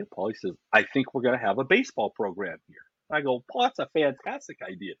great idea, Paul. He says, I think we're going to have a baseball program here. And I go, Paul, that's a fantastic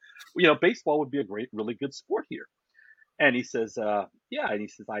idea. Baseball would be a really good sport here. And he says, yeah. And he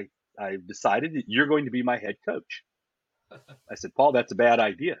says, I've decided that you're going to be my head coach. I said, Paul, that's a bad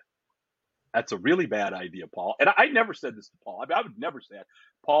idea. That's a really bad idea, Paul. And I never said this to Paul. I would never say it.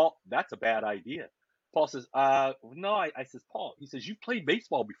 Paul, that's a bad idea. Paul says, no. I says, Paul, he says, you played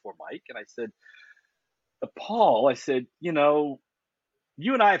baseball before, Mike. And I said, Paul, I said, you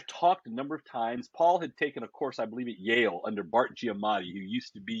and I have talked a number of times. Paul had taken a course, I believe, at Yale under Bart Giamatti, who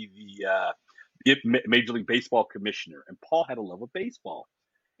used to be the Major League Baseball commissioner. And Paul had a love of baseball.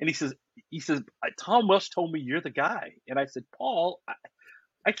 And he says, Tom Welsh told me you're the guy. And I said, Paul,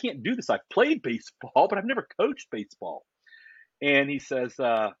 I can't do this. I've played baseball, but I've never coached baseball. And he says,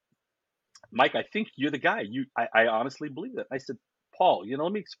 Mike, I think you're the guy. I honestly believe that. I said, Paul,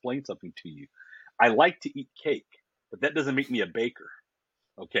 let me explain something to you. I like to eat cake, but that doesn't make me a baker.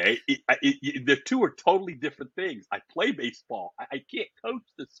 Okay. The two are totally different things. I play baseball. I can't coach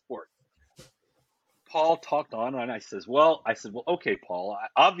this sport. Paul talked on, and I said, well, okay, Paul,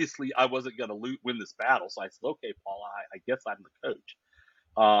 obviously I wasn't going to win this battle. So I said, okay, Paul, I guess I'm the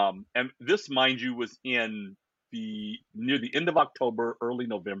coach. And this, mind you, was near the end of October, early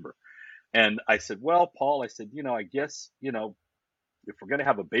November. And I said, well, Paul, I guess, if we're going to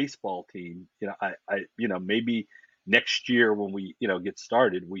have a baseball team, maybe next year when we, get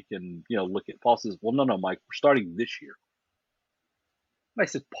started, we can, look at. Paul says, well, no, Mike, we're starting this year. And I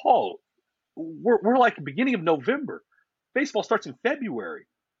said, Paul, we're like the beginning of November. Baseball starts in February.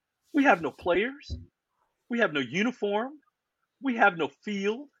 We have no players. We have no uniform. We have no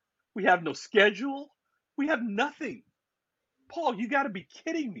field. We have no schedule. We have nothing. Paul, you got to be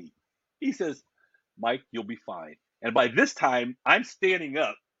kidding me. He says, Mike, you'll be fine. And by this time, I'm standing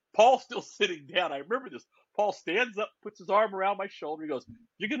up. Paul's still sitting down. I remember this. Paul stands up, puts his arm around my shoulder. He goes,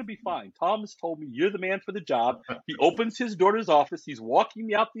 you're going to be fine. Tom has told me you're the man for the job. He opens his door to his office. He's walking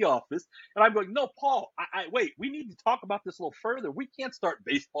me out the office. And I'm going, no, Paul, wait, we need to talk about this a little further. We can't start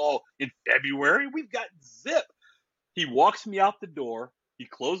baseball in February. We've got zip. He walks me out the door. He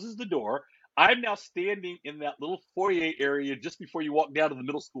closes the door. I'm now standing in that little foyer area just before you walk down to the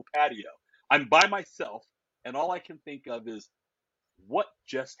middle school patio. I'm by myself, and all I can think of is, what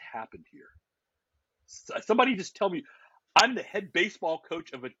just happened here? Somebody just tell me, I'm the head baseball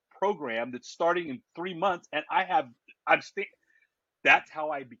coach of a program that's starting in 3 months, and that's how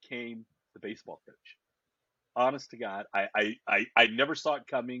I became the baseball coach. Honest to God, I never saw it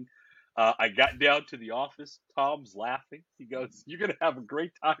coming. I got down to the office. Tom's laughing. He goes, you're going to have a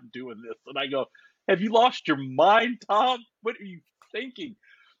great time doing this. And I go, have you lost your mind, Tom? What are you thinking?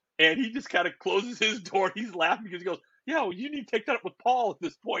 And he just kind of closes his door. He's laughing because he goes, yeah, well, you need to take that up with Paul at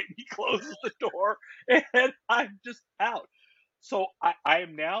this point. And he closes the door, and I'm just out. So I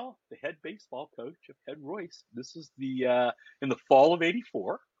am now the head baseball coach of Head-Royce. This is in the fall of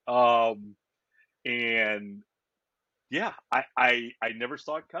 '84. And yeah, I never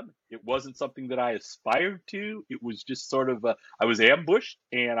saw it coming. It wasn't something that I aspired to. It was just sort of, I was ambushed,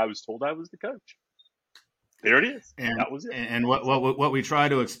 and I was told I was the coach. There it is. And that was it. And what we try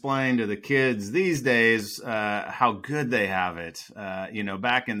to explain to the kids these days, how good they have it.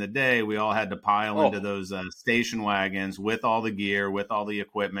 Back in the day, we all had to pile into those station wagons with all the gear, with all the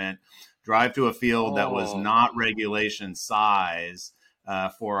equipment, drive to a field that was not regulation size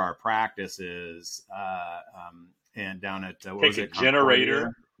for our practices. And down at what was it?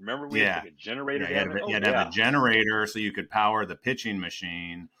 Generator. Remember, we had a generator. You had to have a generator so you could power the pitching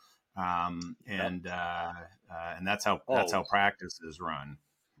machine. And that's how practices run.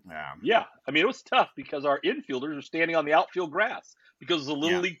 Yeah. I mean, it was tough because our infielders are standing on the outfield grass because it was a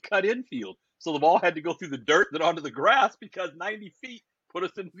little league cut infield. So the ball had to go through the dirt then onto the grass because 90 feet put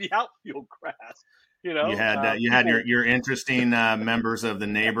us into the outfield grass. You had your interesting members of the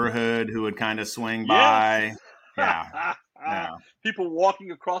neighborhood who would kind of swing by. Yeah. People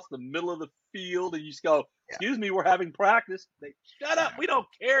walking across the middle of the field, and you just go, excuse me, we're having practice. They shut up. We don't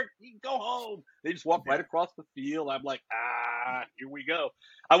care. You can go home. They just walk right across the field. I'm like, here we go.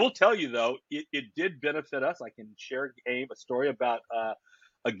 I will tell you, though, it did benefit us. I can share a story about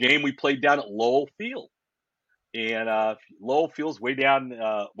a game we played down at Lowell Field. And Lowell Field's way down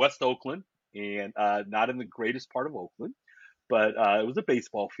West Oakland, and not in the greatest part of Oakland. But it was a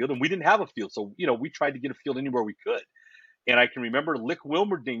baseball field, and we didn't have a field. So, we tried to get a field anywhere we could. And I can remember Lick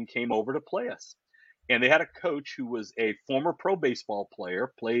Wilmerding came over to play us. And they had a coach who was a former pro baseball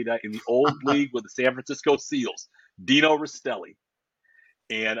player, played in the old league with the San Francisco Seals, Dino Rastelli.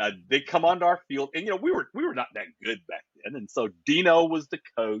 And they come onto our field. And, we were not that good back then. And so Dino was the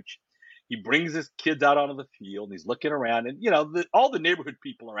coach. He brings his kids out onto the field, and he's looking around. And, all the neighborhood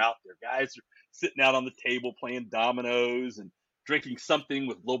people are out there. Guys are sitting out on the table playing dominoes and drinking something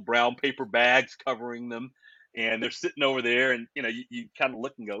with little brown paper bags covering them. And they're sitting over there, and, you kind of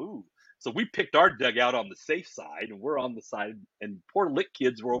look and go, ooh. So we picked our dugout on the safe side, and we're on the side, and poor Lick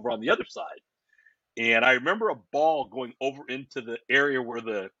kids were over on the other side. And I remember a ball going over into the area where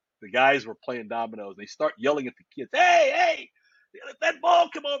the guys were playing dominoes. They start yelling at the kids, hey, let that ball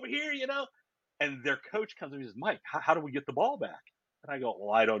come over here, And their coach comes and he says, Mike, how do we get the ball back? And I go,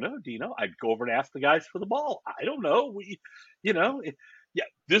 well, I don't know, Dino. I'd go over and ask the guys for the ball. I don't know. Yeah,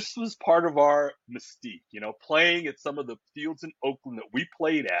 this was part of our mystique, playing at some of the fields in Oakland that we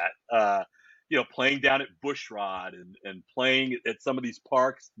played at, playing down at Bushrod and playing at some of these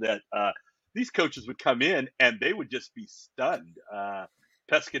parks that these coaches would come in and they would just be stunned.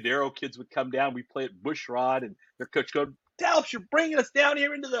 Pescadero kids would come down. We play at Bushrod and their coach go, Talps, you're bringing us down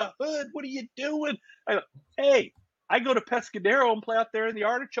here into the hood. What are you doing? I go, hey, I go to Pescadero and play out there in the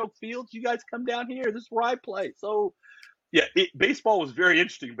artichoke fields. You guys come down here. This is where I play. So, yeah, baseball was very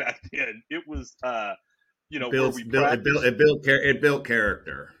interesting back then. It was, it built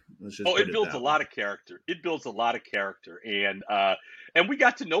character. It builds a lot of character. It builds a lot of character, and we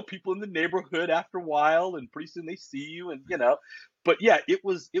got to know people in the neighborhood after a while, and pretty soon they see you, and But yeah, it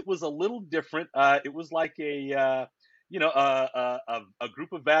was a little different. It was like a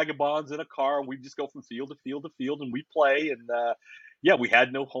group of vagabonds in a car, and we just go from field to field to field, and we play, and yeah, we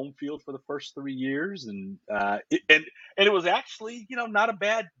had no home field for the first 3 years, and it was actually not a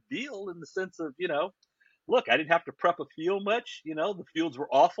bad deal in the sense of look, I didn't have to prep a field much. The fields were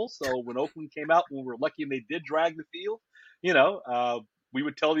awful, so when Oakland came out, when we were lucky and they did drag the field, we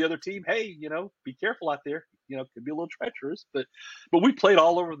would tell the other team, hey, be careful out there. It could be a little treacherous, but we played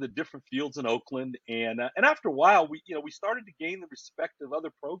all over the different fields in Oakland, and after a while, we started to gain the respect of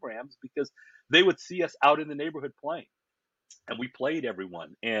other programs because they would see us out in the neighborhood playing. And we played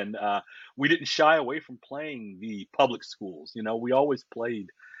everyone, and we didn't shy away from playing the public schools. We always played,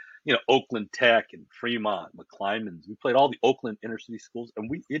 Oakland Tech and Fremont, McClymonds. We played all the Oakland inner city schools, and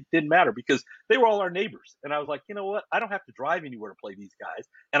it didn't matter because they were all our neighbors. And I was like, you know what? I don't have to drive anywhere to play these guys,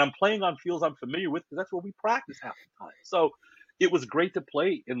 and I'm playing on fields I'm familiar with because that's where we practice half the time. So it was great to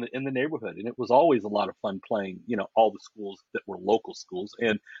play in the neighborhood, and it was always a lot of fun playing, all the schools that were local schools,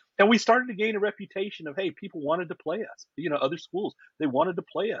 and we started to gain a reputation of, hey, people wanted to play us, other schools, they wanted to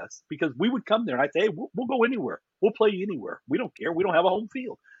play us because we would come there and I'd say, hey, we'll go anywhere, we'll play anywhere, we don't care, we don't have a home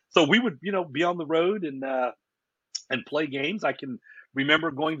field, so we would be on the road and play games. I can remember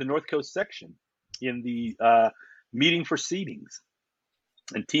going to North Coast section in the meeting for seedings,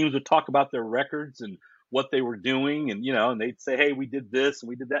 and teams would talk about their records and what they were doing, and and they'd say, hey, we did this and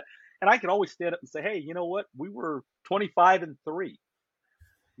we did that, and I could always stand up and say, hey, you know what, we were 25-3,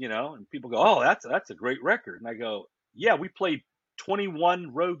 and people go, oh, that's a great record, and I go, yeah, we played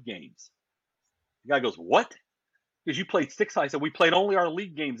 21 road games. The guy goes, what? Because you played 6. I said, we played only our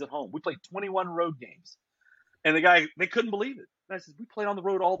league games at home. We played 21 road games, and they couldn't believe it. And I said, we played on the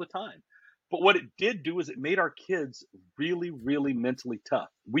road all the time. But what it did do is it made our kids really, really mentally tough.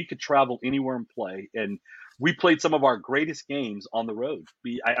 We could travel anywhere and play, and we played some of our greatest games on the road.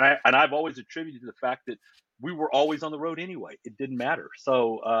 And I've always attributed to the fact that we were always on the road anyway. It didn't matter.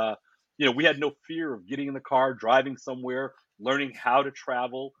 So, we had no fear of getting in the car, driving somewhere, learning how to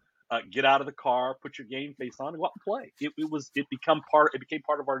travel, get out of the car, put your game face on, and go out and play. It became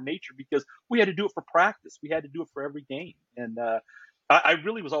part of our nature because we had to do it for practice. We had to do it for every game, and I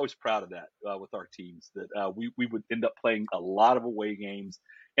really was always proud of that with our teams, that we would end up playing a lot of away games,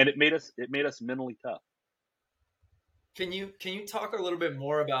 and it made us mentally tough. Can you talk a little bit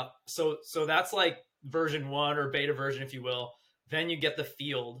more about so that's like version 1 or beta version, if you will. Then you get the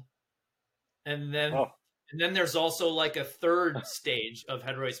field, and then there's also like a third stage of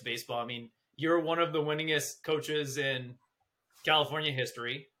Head-Royce baseball. I mean, you're one of the winningest coaches in California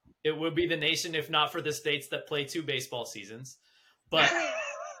history. It would be the nation if not for the states that play 2 baseball seasons. But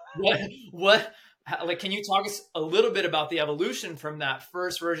like, can you talk us a little bit about the evolution from that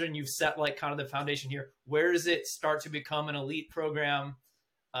first version? You've set like kind of the foundation here. Where does it start to become an elite program?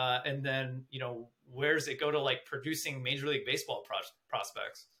 And then, where does it go to like producing Major League Baseball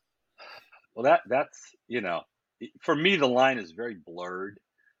prospects? Well, that's, for me, the line is very blurred.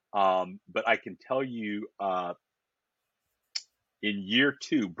 But I can tell you, in year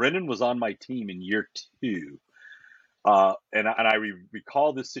 2, Brendan was on my team in year 2. And I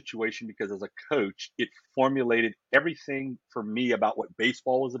recall this situation because as a coach, it formulated everything for me about what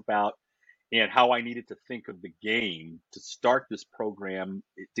baseball was about and how I needed to think of the game to start this program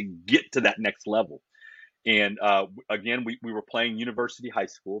to get to that next level. And again, we were playing University High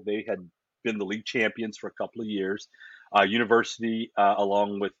School. They had been the league champions for a couple of years. University,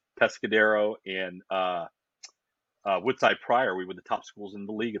 along with Pescadero and Woodside Pryor, we were the top schools in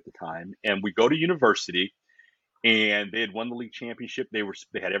the league at the time. And we go to University, and they had won the league championship. They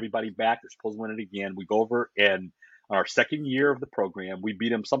had everybody back. They're supposed to win it again. We go over, and our second year of the program, we beat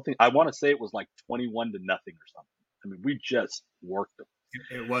them something. I want to say it was like 21-0 or something. I mean, we just worked them.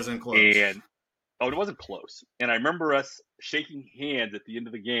 It wasn't close. And it wasn't close. And I remember us shaking hands at the end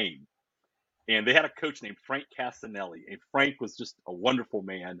of the game. And they had a coach named Frank Casanelli, and Frank was just a wonderful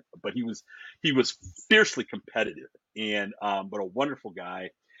man, but he was fiercely competitive, and but a wonderful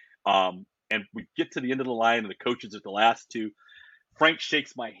guy. And we get to the end of the line, and the coaches at the last two. Frank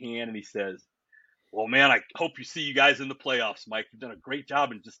shakes my hand and he says, "Well, man, I hope you guys in the playoffs, Mike. You've done a great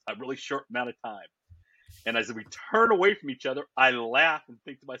job in just a really short amount of time." And as we turn away from each other, I laugh and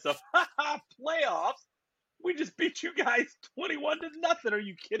think to myself, "Ha ha, playoffs? We just beat you guys 21-0. Are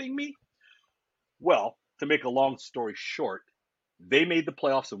you kidding me?" Well, to make a long story short, they made the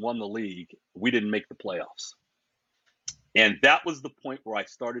playoffs and won the league. We didn't make the playoffs. And that was the point where I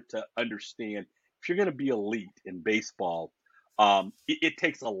started to understand if you're going to be elite in baseball, it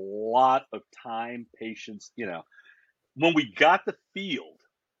takes a lot of time, patience. When we got the field,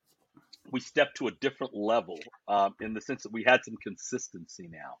 we stepped to a different level in the sense that we had some consistency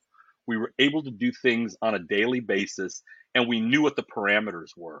now. We were able to do things on a daily basis, and we knew what the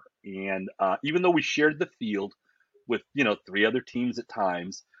parameters were. And even though we shared the field with, 3 other teams at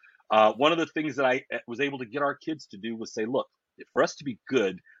times, one of the things that I was able to get our kids to do was say, look, for us to be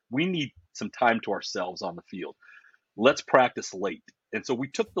good, we need some time to ourselves on the field. Let's practice late. And so we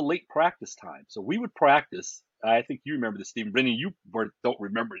took the late practice time. So we would practice. I think you remember this, Stephen. Brendan, you don't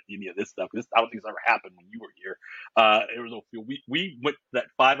remember any of this stuff. I don't think it's ever happened when you were here. There was no field. We went to that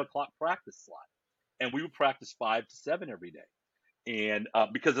 5 o'clock practice slot, and we would practice 5 to 7 every day, and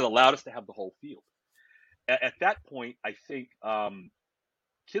because it allowed us to have the whole field. At that point, I think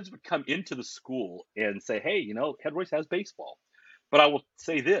kids would come into the school and say, "Hey, Head-Royce has baseball." But I will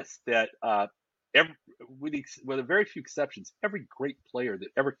say this: that with very few exceptions, every great player that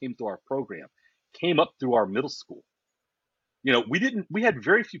ever came through our program came up through our middle school. We had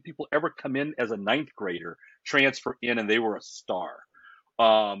very few people ever come in as a 9th grader, transfer in, and they were a star.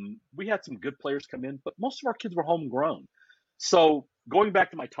 We had some good players come in, but most of our kids were homegrown. So going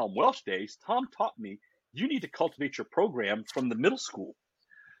back to my Tom Welsh days, Tom taught me you need to cultivate your program from the middle school.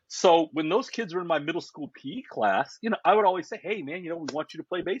 So when those kids were in my middle school PE class, I would always say, "Hey, man, we want you to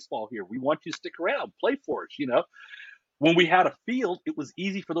play baseball here. We want you to stick around, play for us." When we had a field, it was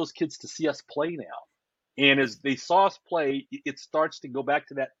easy for those kids to see us play now. And as they saw us play, it starts to go back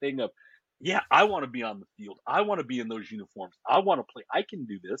to that thing of, yeah, I want to be on the field. I want to be in those uniforms. I want to play. I can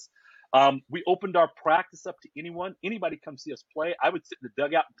do this. We opened our practice up to anyone. Anybody come see us play. I would sit in the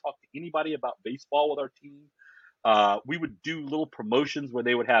dugout and talk to anybody about baseball with our team. We would do little promotions where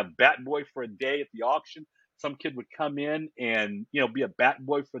they would have bat boy for a day at the auction. Some kid would come in and, be a bat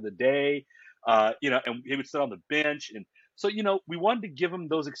boy for the day, and he would sit on the bench. And so, we wanted to give them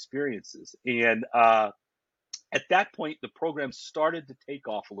those experiences. And at that point, the program started to take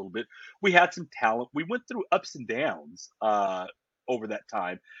off a little bit. We had some talent. We went through ups and downs over that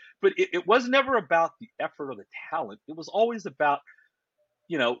time, but it was never about the effort or the talent. It was always about,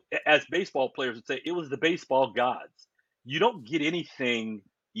 as baseball players would say, it was the baseball gods. You don't get anything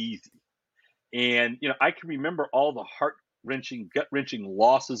easy. And, I can remember all the heart-wrenching, gut-wrenching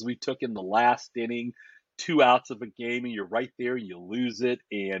losses we took in the last inning, 2 outs of a game, and you're right there, you lose it.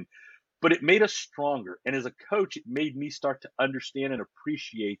 But it made us stronger. And as a coach, it made me start to understand and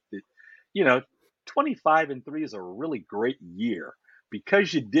appreciate that, 25-3 is a really great year.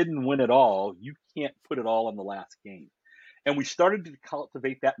 Because you didn't win it all, you can't put it all on the last game. And we started to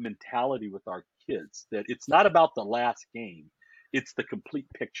cultivate that mentality with our kids, that it's not about the last game. It's the complete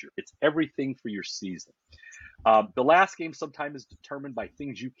picture. It's everything for your season. The last game sometimes is determined by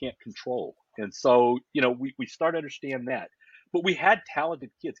things you can't control. And so, we started to understand that. But we had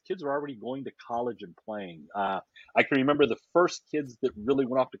talented kids. Kids were already going to college and playing. I can remember the first kids that really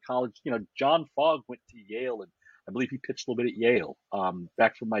went off to college. John Fogg went to Yale, and I believe he pitched a little bit at Yale,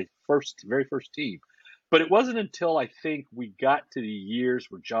 back from my very first team. But it wasn't until I think we got to the years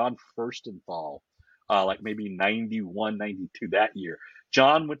where John Furstenthal, like maybe 91, 92 that year,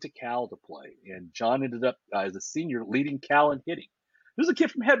 John went to Cal to play, and John ended up as a senior leading Cal in hitting. There's a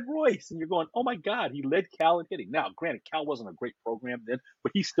kid from Head-Royce, and you're going, oh my God, he led Cal in hitting. Now, granted, Cal wasn't a great program then,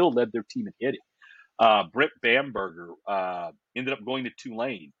 but he still led their team in hitting. Brent Bamberger ended up going to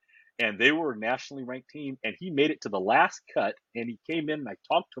Tulane, and they were a nationally ranked team, and he made it to the last cut, and he came in, and I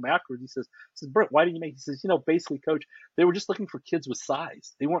talked to him afterwards. He says, Brent, why didn't you make it? He says, basically, Coach, they were just looking for kids with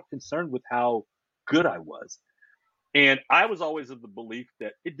size. They weren't concerned with how good I was. And I was always of the belief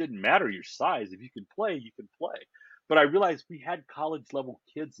that it didn't matter your size. If you can play, you can play. But I realized we had college-level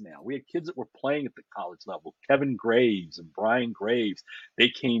kids now. We had kids that were playing at the college level. Kevin Graves and Brian Graves, they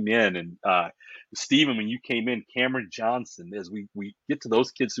came in. And Stephen, when you came in, Cameron Johnson, as we get to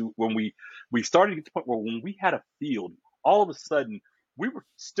those kids who, when we started to get to the point where when we had a field, all of a sudden, we were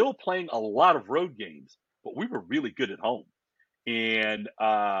still playing a lot of road games, but we were really good at home. And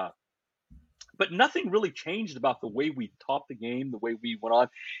But nothing really changed about the way we taught the game, the way we went on,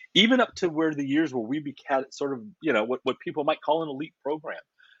 even up to where the years where we became sort of, what people might call an elite program.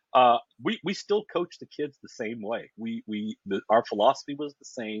 We still coach the kids the same way. Our philosophy was the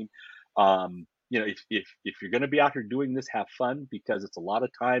same. If you're going to be out here doing this, have fun, because it's a lot of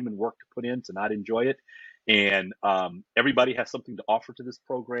time and work to put in to not enjoy it. And everybody has something to offer to this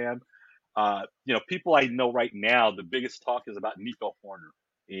program. People I know right now, the biggest talk is about Nico Horner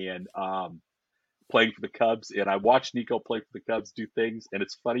and playing for the Cubs. And I watched Nico play for the Cubs do things, and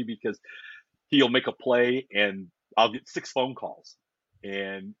it's funny because he'll make a play and I'll get 6 phone calls,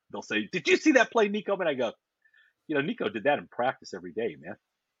 and they'll say, "Did you see that play, Nico?" And I go, Nico did that in practice every day, man.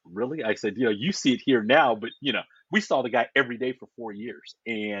 Really? I said, you see it here now, but we saw the guy every day for 4 years,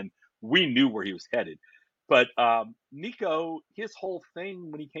 and we knew where he was headed. But Nico, his whole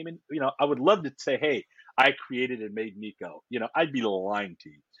thing when he came in, I would love to say, hey, I created and made Nico. I'd be lying to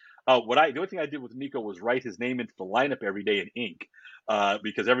you. The only thing I did with Nico was write his name into the lineup every day in ink,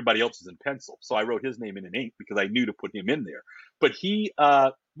 because everybody else is in pencil. So I wrote his name in ink because I knew to put him in there. But the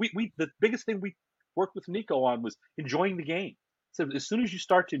biggest thing we worked with Nico on was enjoying the game. So as soon as you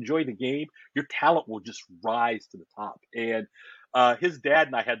start to enjoy the game, your talent will just rise to the top. And his dad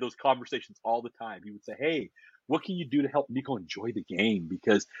and I had those conversations all the time. He would say, hey, what can you do to help Nico enjoy the game?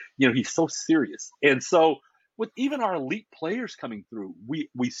 Because, he's so serious. And so with even our elite players coming through, we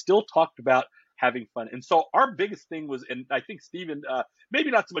still talked about having fun. And so our biggest thing was, and I think Stephen,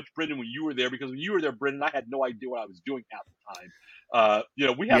 maybe not so much Brendan when you were there, because when you were there, Brendan, I had no idea what I was doing half the time.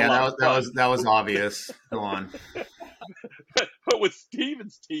 We had that was obvious. Go on. But with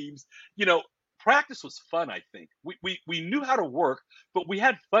Stephen's teams, practice was fun. I think we knew how to work, but we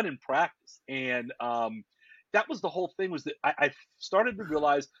had fun in practice, and that was the whole thing. Was that I started to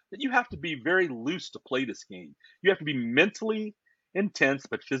realize that you have to be very loose to play this game. You have to be mentally intense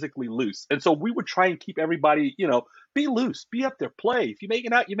but physically loose. And so we would try and keep everybody, be loose, be up there, play. If you make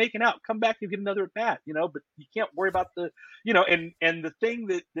it out, you make it out. Come back, you get another at bat, but you can't worry about the, and the thing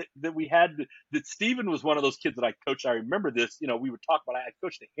that we had, that Stephen was one of those kids that I coached. I remember this, we would talk about, I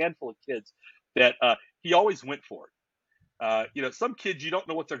coached a handful of kids that he always went for it. Some kids, you don't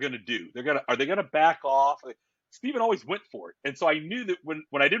know what they're going to do. Are they going to back off? Stephen always went for it. And so I knew that when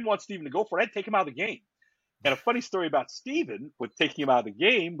I didn't want Stephen to go for it, I'd take him out of the game. And a funny story about Stephen with taking him out of the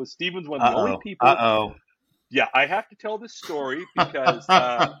game was Stephen's one of the only people. Yeah, I have to tell this story because,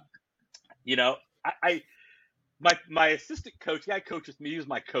 my assistant coach, the guy coached with me, he was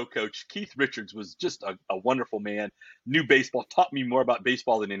my co-coach. Keith Richards was just a wonderful man, knew baseball, taught me more about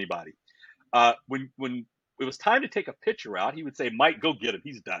baseball than anybody. When it was time to take a pitcher out, he would say, Mike, go get him.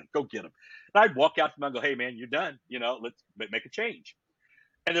 He's done. Go get him. And I'd walk out to him and go, hey, man, you're done. Let's make a change.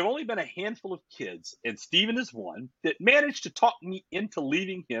 And there have only been a handful of kids, and Stephen is one, that managed to talk me into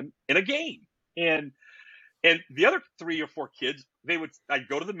leaving him in a game. And the other 3 or 4 kids, I'd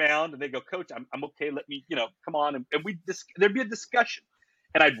go to the mound and they go, Coach, I'm okay. Let me, come on. And there'd be a discussion.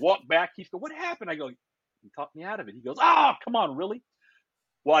 And I'd walk back. He'd go, what happened? I go, you talked me out of it. He goes, come on, really?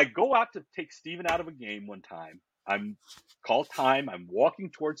 Well, I go out to take Stephen out of a game one time. I'm walking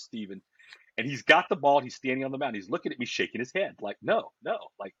towards Stephen. And he's got the ball. He's standing on the mound. He's looking at me, shaking his head like, no,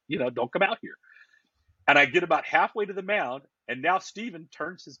 like, don't come out here. And I get about halfway to the mound, and now Stephen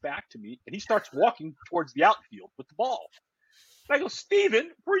turns his back to me, and he starts walking towards the outfield with the ball. And I go, Stephen,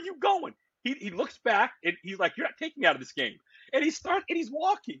 where are you going? He looks back, and he's like, you're not taking me out of this game. And he's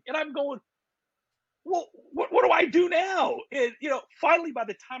walking, and I'm going, well, what do I do now? And, finally, by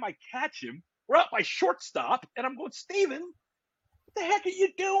the time I catch him, we're up by shortstop, and I'm going, Stephen, what the heck are you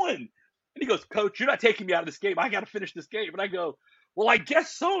doing? And he goes, Coach, you're not taking me out of this game. I got to finish this game. And I go, well, I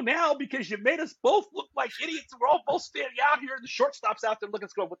guess so now, because you made us both look like idiots. We're all both standing out here, and the shortstop's out there looking at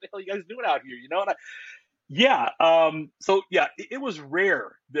us going, what the hell are you guys doing out here? And it was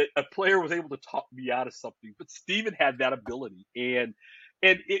rare that a player was able to talk me out of something, but Stephen had that ability. And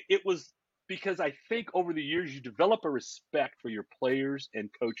it was because I think over the years, you develop a respect for your players and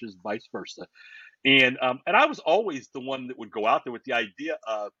coaches, vice versa. And I was always the one that would go out there with the idea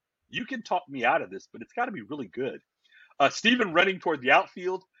of, you can talk me out of this, but it's got to be really good. Stephen running toward the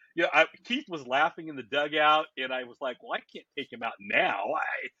outfield. Keith was laughing in the dugout, and I was like, well, I can't take him out now.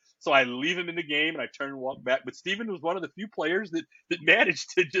 So I leave him in the game, and I turn and walk back. But Stephen was one of the few players that managed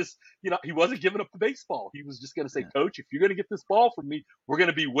to just, he wasn't giving up the baseball. He was just going to say, Coach, if you're going to get this ball from me, we're going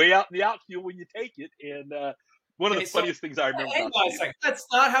to be way out in the outfield when you take it. And one of the funniest things I remember. Hang on a second. That's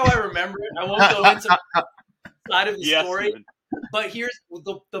not how I remember it. I won't go into the side of the story. Stephen. But here's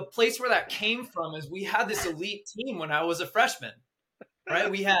the place where that came from is we had this elite team when I was a freshman,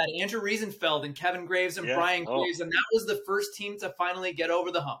 right? We had Andrew Riesenfeld and Kevin Graves and Brian Graves, and that was the first team to finally get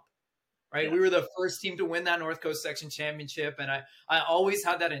over the hump, right? Yes. We were the first team to win that North Coast Section Championship. And I always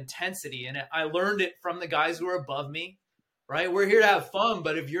had that intensity, and I learned it from the guys who were above me, right? We're here to have fun,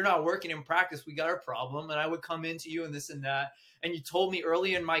 but if you're not working in practice, we got a problem. And I would come into you and this and that. And you told me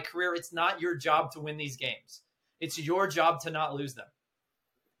early in my career, it's not your job to win these games. It's your job to not lose them.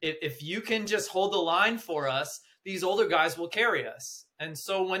 If you can just hold the line for us, these older guys will carry us. And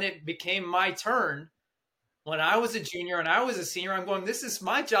so when it became my turn, when I was a junior and I was a senior, I'm going, this is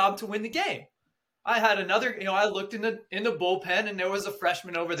my job to win the game. I had another, I looked in the bullpen and there was a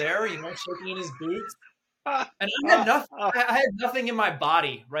freshman over there, shaking in his boots. And I had nothing in my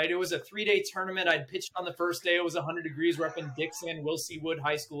body, right? It was a 3-day tournament. I'd pitched on the first day. It was 100 degrees. We're up in Dixon, Wilsey Wood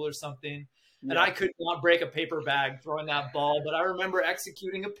High School or something. And I could not break a paper bag throwing that ball. But I remember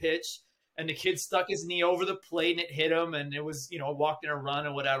executing a pitch, and the kid stuck his knee over the plate and it hit him. And it was, walked in a run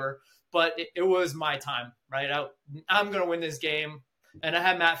or whatever. But it was my time, right? I'm going to win this game. And I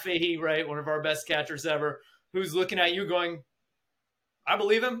had Matt Fahey, right, one of our best catchers ever, who's looking at you going, I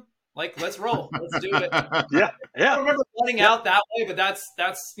believe him. Like, let's roll. Let's do it. Yeah. I don't remember running out that way, but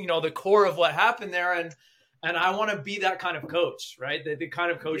that's the core of what happened there. And I want to be that kind of coach, right? The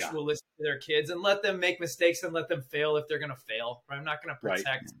kind of coach who will listen to their kids and let them make mistakes and let them fail if they're going to fail. Right? I'm not going to protect.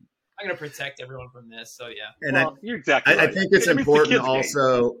 Right. I'm going to protect everyone from this. So yeah. And you're exactly right. I think it's important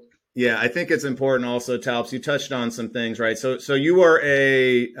also. Yeah, I think it's important also, Talps. You touched on some things, right? So you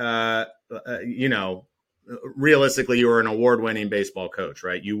are realistically, you were an award-winning baseball coach,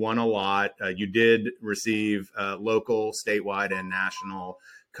 right? You won a lot. You did receive local, statewide, and national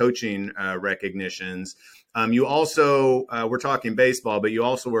coaching recognitions. You also, we're talking baseball, but you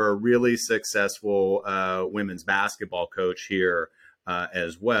also were a really successful women's basketball coach here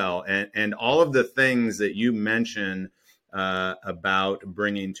as well. And all of the things that you mentioned about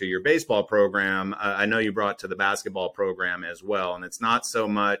bringing to your baseball program, I know you brought to the basketball program as well. And it's not so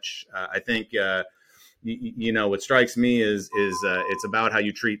much, I think, what strikes me is it's about how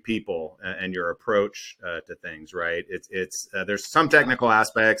you treat people and your approach to things, right? It's there's some technical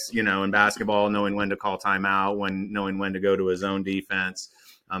aspects, in basketball, knowing when to call timeout, knowing when to go to his own defense.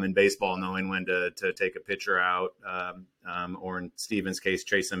 In baseball, knowing when to take a pitcher out, or in Stephen's case,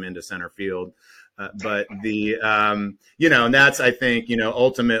 chase him into center field. But and that's, I think,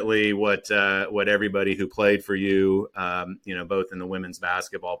 ultimately what everybody who played for you, both in the women's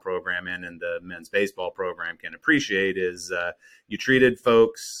basketball program and in the men's baseball program can appreciate is you treated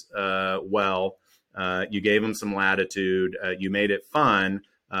folks well. You gave them some latitude. You made it fun,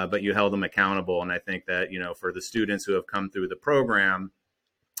 but you held them accountable. And I think that, for the students who have come through the program,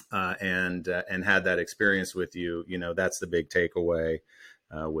 and had that experience with you, that's the big takeaway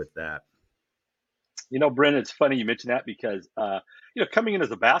with that. Brendan, it's funny you mentioned that because, coming in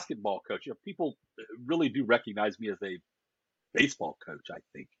as a basketball coach, people really do recognize me as a baseball coach, I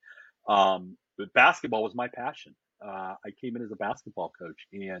think. But basketball was my passion. I came in as a basketball coach,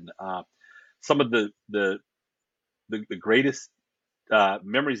 and some of the greatest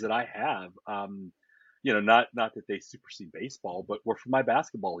memories that I have, not that they supersede baseball, but were from my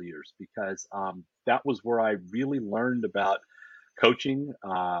basketball years, because that was where I really learned about coaching,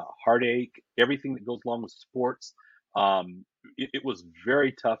 heartache, everything that goes along with sports. It was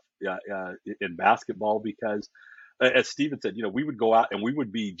very tough in basketball because, as Stephen said, we would go out and we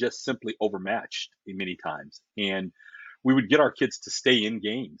would be just simply overmatched many times, and we would get our kids to stay in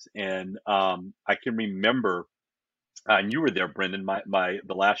games. And I can remember, and you were there, Brendan,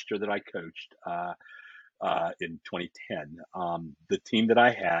 the last year that I coached. In 2010, the team that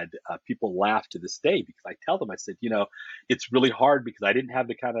I had, people laugh to this day because I tell them, I said, it's really hard because I didn't have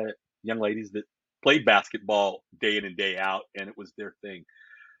the kind of young ladies that played basketball day in and day out, and it was their thing.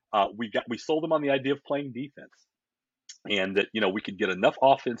 We sold them on the idea of playing defense, and that, we could get enough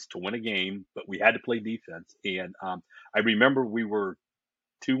offense to win a game, but we had to play defense. And I remember we were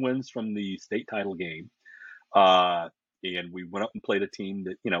 2 wins from the state title game. And we went up and played a team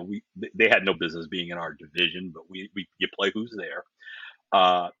that, they had no business being in our division, but you play who's there.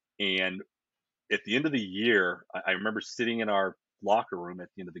 And at the end of the year, I remember sitting in our locker room at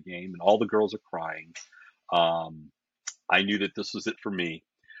the end of the game, and all the girls are crying. I knew that this was it for me.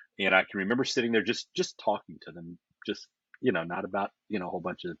 And I can remember sitting there just talking to them, just, not about, a whole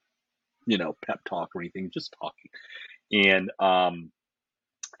bunch of, pep talk or anything, just talking. And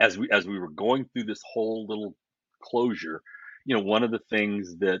as we were going through this whole little closure, one of the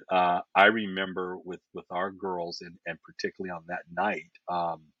things that I remember with our girls, and particularly on that night,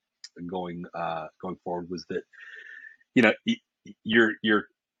 going forward, was that you're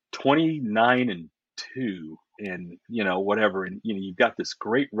 29-2, and whatever, and you've got this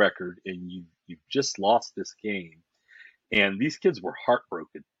great record, and you've just lost this game, And these kids were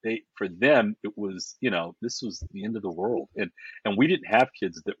heartbroken. For them, it was, this was the end of the world. And we didn't have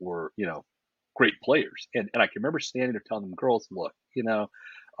kids that were, great players. And I can remember standing there telling them, girls, look,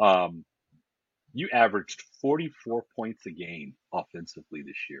 you averaged 44 points a game offensively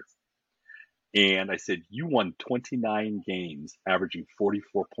this year. And I said, you won 29 games, averaging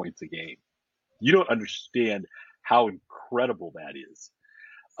 44 points a game. You don't understand how incredible that is.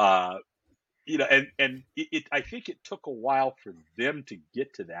 I think it took a while for them to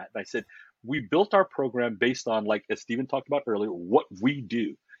get to that. And I said, we built our program based on, like, as Stephen talked about earlier, what we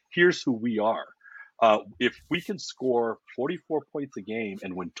do. Here's who we are. If we can score 44 points a game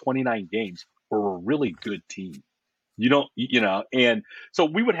and win 29 games, we're a really good team. And so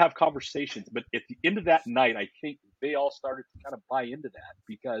we would have conversations, but at the end of that night, I think they all started to kind of buy into that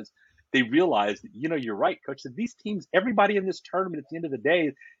because they realized that, you're right, Coach, that these teams, everybody in this tournament at the end of the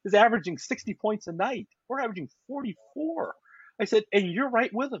day is averaging 60 points a night. We're averaging 44. I said, and you're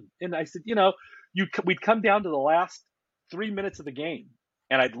right with them. And I said, we'd come down to the last 3 minutes of the game,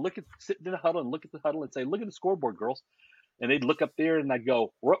 and I'd sit in the huddle and look at the huddle and say, look at the scoreboard, girls. And they'd look up there and I'd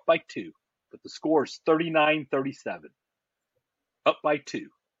go, we're up by 2, but the score is 39-37. Up by 2,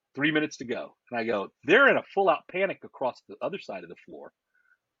 3 minutes to go. And I go, they're in a full-out panic across the other side of the floor.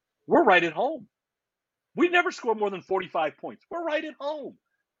 We're right at home. We never score more than 45 points. We're right at home.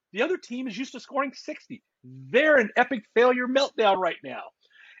 The other team is used to scoring 60. They're an epic failure meltdown right now.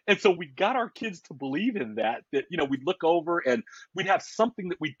 And so we got our kids to believe in that, we'd look over and we'd have something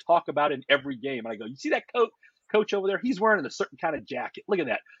that we'd talk about in every game. And I go, you see that coach over there? He's wearing a certain kind of jacket. Look at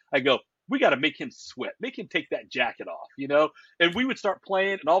that. I go, we got to make him sweat, make him take that jacket off, and we would start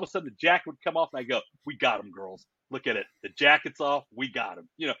playing and all of a sudden the jacket would come off and I go, we got him, girls. Look at it. The jacket's off. We got him,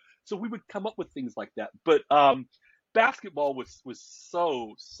 so we would come up with things like that. But basketball was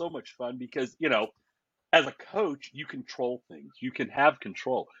so much fun because, as a coach, you control things. You can have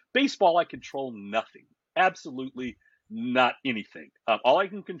control. Baseball, I control nothing. Absolutely not anything. All I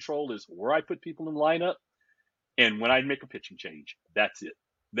can control is where I put people in lineup and when I make a pitching change. That's it.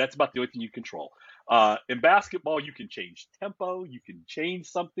 That's about the only thing you control. In basketball, you can change tempo. You can change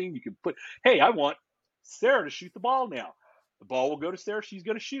something. You can hey, I want Sarah to shoot the ball now. The ball will go to Sarah. She's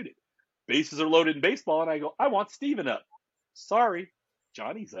going to shoot it. Bases are loaded in baseball, and I go, I want Stephen up. Sorry,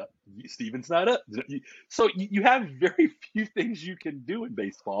 Johnny's up. Stephen's not up. So you have very few things you can do in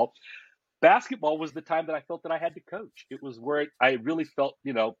baseball. Basketball was the time that I felt that I had to coach. It was where I really felt,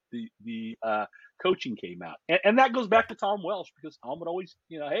 the coaching came out. And that goes back to Tom Welsh because Tom would always,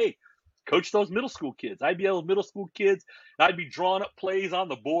 hey, coach those middle school kids. I'd be those middle school kids, and I'd be drawing up plays on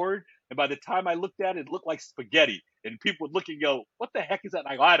the board. And by the time I looked at it, it looked like spaghetti. And people would look and go, what the heck is that? And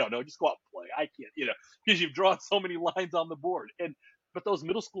I go, I don't know. Just go out and play. I can't, because you've drawn so many lines on the board. But those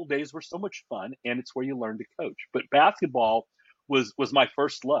middle school days were so much fun, and it's where you learn to coach. But basketball was my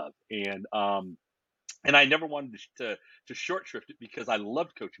first love. And I never wanted to short shrift it because I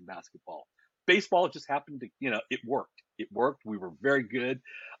loved coaching basketball. Baseball just happened to, it worked. It worked. We were very good.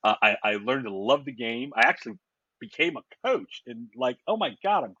 I learned to love the game. I actually became a coach and like, oh my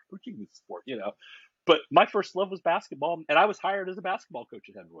God, I'm coaching this sport, But my first love was basketball, and I was hired as a basketball coach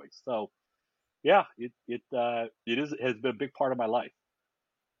at Head-Royce. So, yeah, it has been a big part of my life.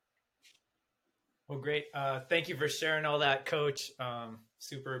 Well, great. Thank you for sharing all that, Coach.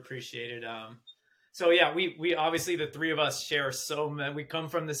 Super appreciated. So yeah, we obviously, the three of us share we come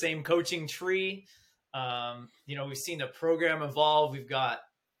from the same coaching tree. We've seen the program evolve. We've got,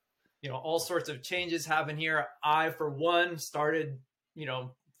 all sorts of changes happen here. I, for one, started,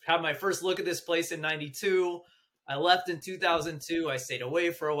 had my first look at this place in 92. I left in 2002. I stayed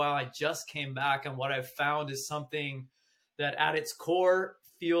away for a while. I just came back. And what I've found is something that at its core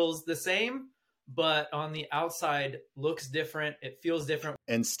feels the same, but on the outside looks different. It feels different.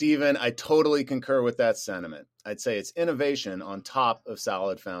 And Stephen, I totally concur with that sentiment. I'd say it's innovation on top of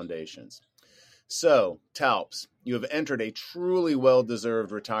solid foundations. So, Talps, you have entered a truly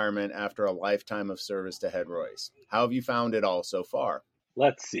well-deserved retirement after a lifetime of service to Head-Royce. How have you found it all so far?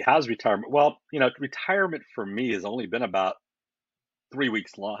 Let's see. How's retirement? Well, retirement for me has only been about 3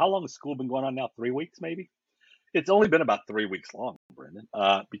 weeks long. How long has school been going on now? 3 weeks, maybe? It's only been about 3 weeks long, Brendan,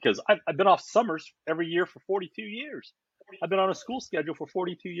 because I've been off summers every year for 42 years. I've been on a school schedule for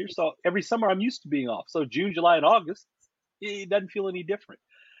 42 years. So every summer I'm used to being off. So June, July, and August, it doesn't feel any different.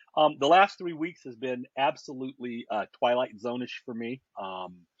 The last 3 weeks has been absolutely Twilight Zone-ish for me.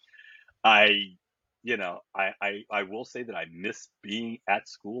 I will say that I miss being at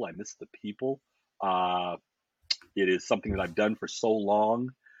school. I miss the people. It is something that I've done for so long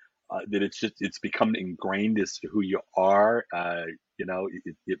that it's become ingrained as to who you are.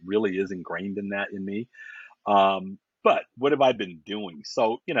 It really is ingrained in me. But what have I been doing?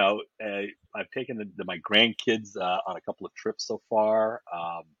 So, I've taken my grandkids on a couple of trips so far.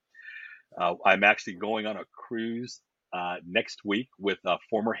 I'm actually going on a cruise next week with a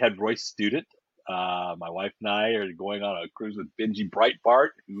former Head-Royce student. My wife and I are going on a cruise with Benji Breitbart,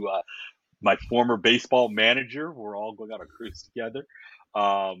 who my former baseball manager. We're all going on a cruise together.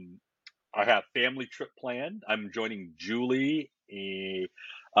 I have family trip planned. I'm joining Julie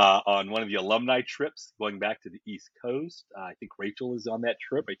on one of the alumni trips going back to the East Coast. I think Rachel is on that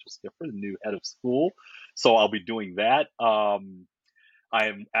trip. Rachel Skipper, the new head of school. So I'll be doing that. I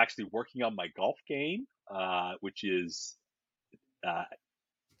am actually working on my golf game, which is,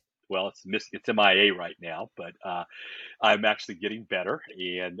 it's MIA right now, but I'm actually getting better.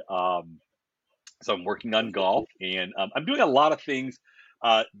 And so I'm working on golf, and I'm doing a lot of things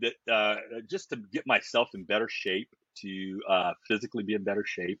that just to get myself in better shape, to physically be in better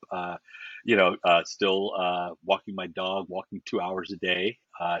shape. Still walking my dog, walking 2 hours a day,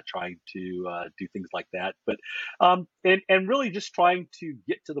 trying to do things like that. But and really just trying to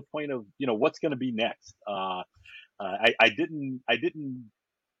get to the point of what's going to be next. I didn't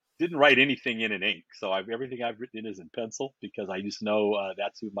write anything in ink, so everything I've written in is in pencil, because I just know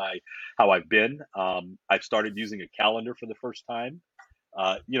that's how I've been. I've started using a calendar for the first time.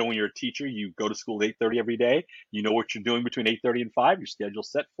 When you're a teacher, you go to school at 8:30 every day. You know what you're doing between 8:30 and 5. Your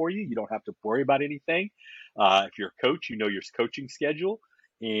schedule's set for you. You don't have to worry about anything. If you're a coach, you know your coaching schedule,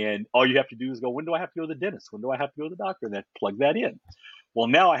 and all you have to do is go, when do I have to go to the dentist? When do I have to go to the doctor? And then plug that in. Well,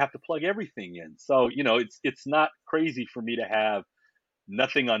 now I have to plug everything in. So, it's not crazy for me to have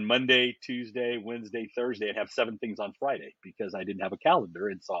nothing on Monday, Tuesday, Wednesday, Thursday, and have 7 things on Friday, because I didn't have a calendar.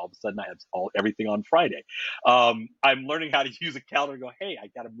 And so all of a sudden I have everything on Friday. I'm learning how to use a calendar and go, hey, I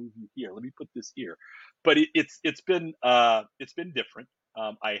got to move you here. Let me put this here. But it's been different.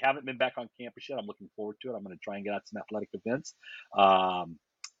 I haven't been back on campus yet. I'm looking forward to it. I'm going to try and get out some athletic events.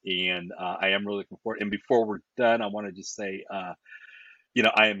 And I am really looking forward. And before we're done, I want to just say,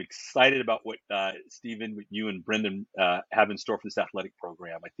 I am excited about what Stephen, what you and Brendan have in store for this athletic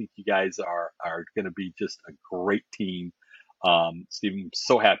program. I think you guys are going to be just a great team. Stephen, I'm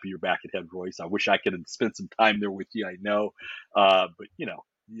so happy you're back at Head-Royce. I wish I could have spent some time there with you. I know, but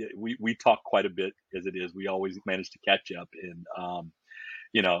we talk quite a bit as it is. We always manage to catch up, and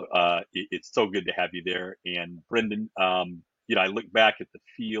it's so good to have you there. And Brendan, I look back at the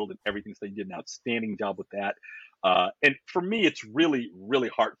field and everything, so you did an outstanding job with that. And for me, it's really, really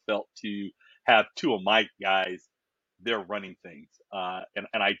heartfelt to have 2 of my guys there running things. And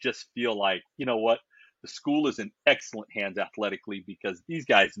I just feel like, what? The school is in excellent hands athletically, because these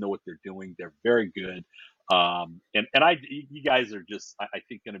guys know what they're doing. They're very good. You guys are just, I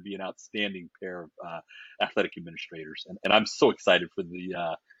think, going to be an outstanding pair of athletic administrators. And I'm so excited for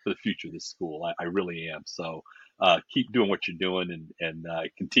the future of this school. I really am. So keep doing what you're doing, and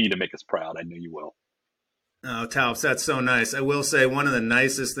continue to make us proud. I know you will. Oh, Talps, that's so nice. I will say one of the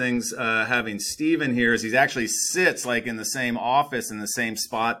nicest things having Stephen here is he actually sits like in the same office in the same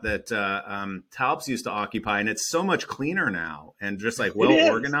spot that Talps used to occupy, and it's so much cleaner now and just like well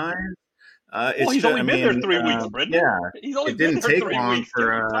organized. He's only been there 3 weeks, Brendan. Yeah, it didn't take long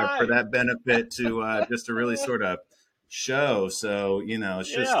for that benefit to just to really sort of show. So it's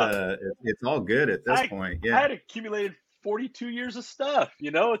just it's all good at this point. Yeah, I had accumulated 42 years of stuff,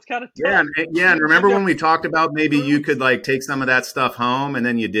 it's kind of tough. And remember when we talked about maybe you could like take some of that stuff home, and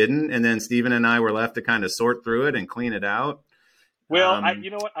then you didn't, and then Stephen and I were left to kind of sort through it and clean it out. Well,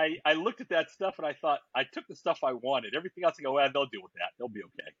 I looked at that stuff and I thought, I took the stuff I wanted. Everything else I go, they'll deal with that. They'll be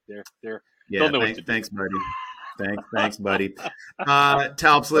okay. They'll know what to do. Thanks, buddy. Thanks, buddy.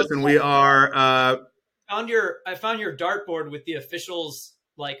 Talps, listen, we are. I found your dartboard with the officials'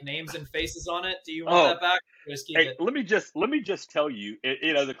 like names and faces on it. Do you want that back? Hey, let me just tell you,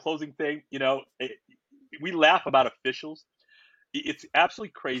 the closing thing. We laugh about officials. It's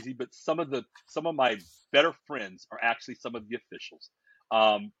absolutely crazy, but some of my better friends are actually some of the officials,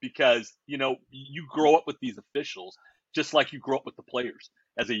 because you grow up with these officials just like you grow up with the players.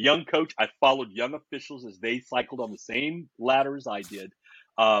 As a young coach, I followed young officials as they cycled on the same ladder as I did.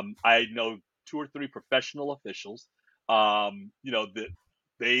 I know 2 or 3 professional officials, that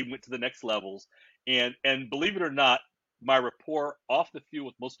they went to the next levels. And believe it or not, my rapport off the field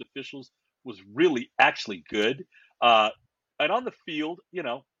with most officials was really actually good. And on the field,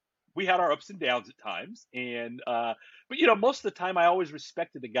 we had our ups and downs at times. But most of the time, I always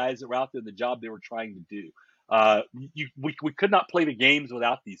respected the guys that were out there in the job they were trying to do. We could not play the games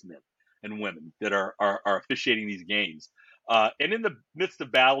without these men and women that are officiating these games. And in the midst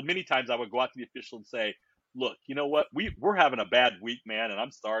of battle, many times I would go out to the official and say, look, you know what? We're having a bad week, man, and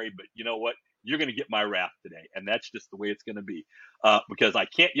I'm sorry, but you know what? you're going to get my wrath today. And that's just the way it's going to be, because I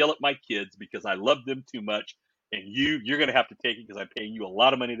can't yell at my kids because I love them too much. And you're going to have to take it because I'm paying you a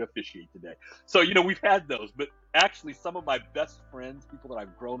lot of money to officiate today. So, we've had those. But actually, some of my best friends, people that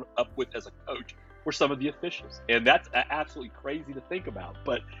I've grown up with as a coach, were some of the officials. And that's absolutely crazy to think about.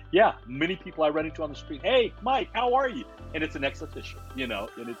 But yeah, many people I run into on the street, hey, Mike, how are you? And it's an ex-official, and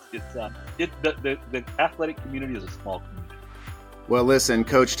the athletic community is a small community. Well, listen,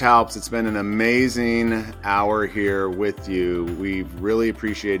 Coach Talps, it's been an amazing hour here with you. We've really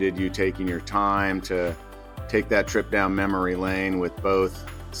appreciated you taking your time to take that trip down memory lane with both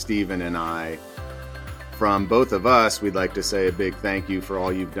Stephen and I. From both of us, we'd like to say a big thank you for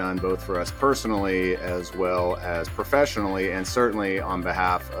all you've done, both for us personally as well as professionally, and certainly on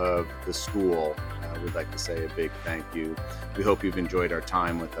behalf of the school. We'd like to say a big thank you. We hope you've enjoyed our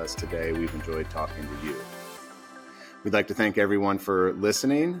time with us today. We've enjoyed talking to you. We'd like to thank everyone for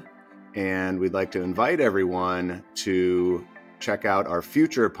listening, and we'd like to invite everyone to check out our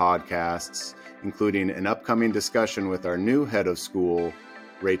future podcasts, including an upcoming discussion with our new head of school,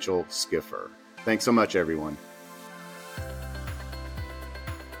 Rachel Skiffer. Thanks so much, everyone.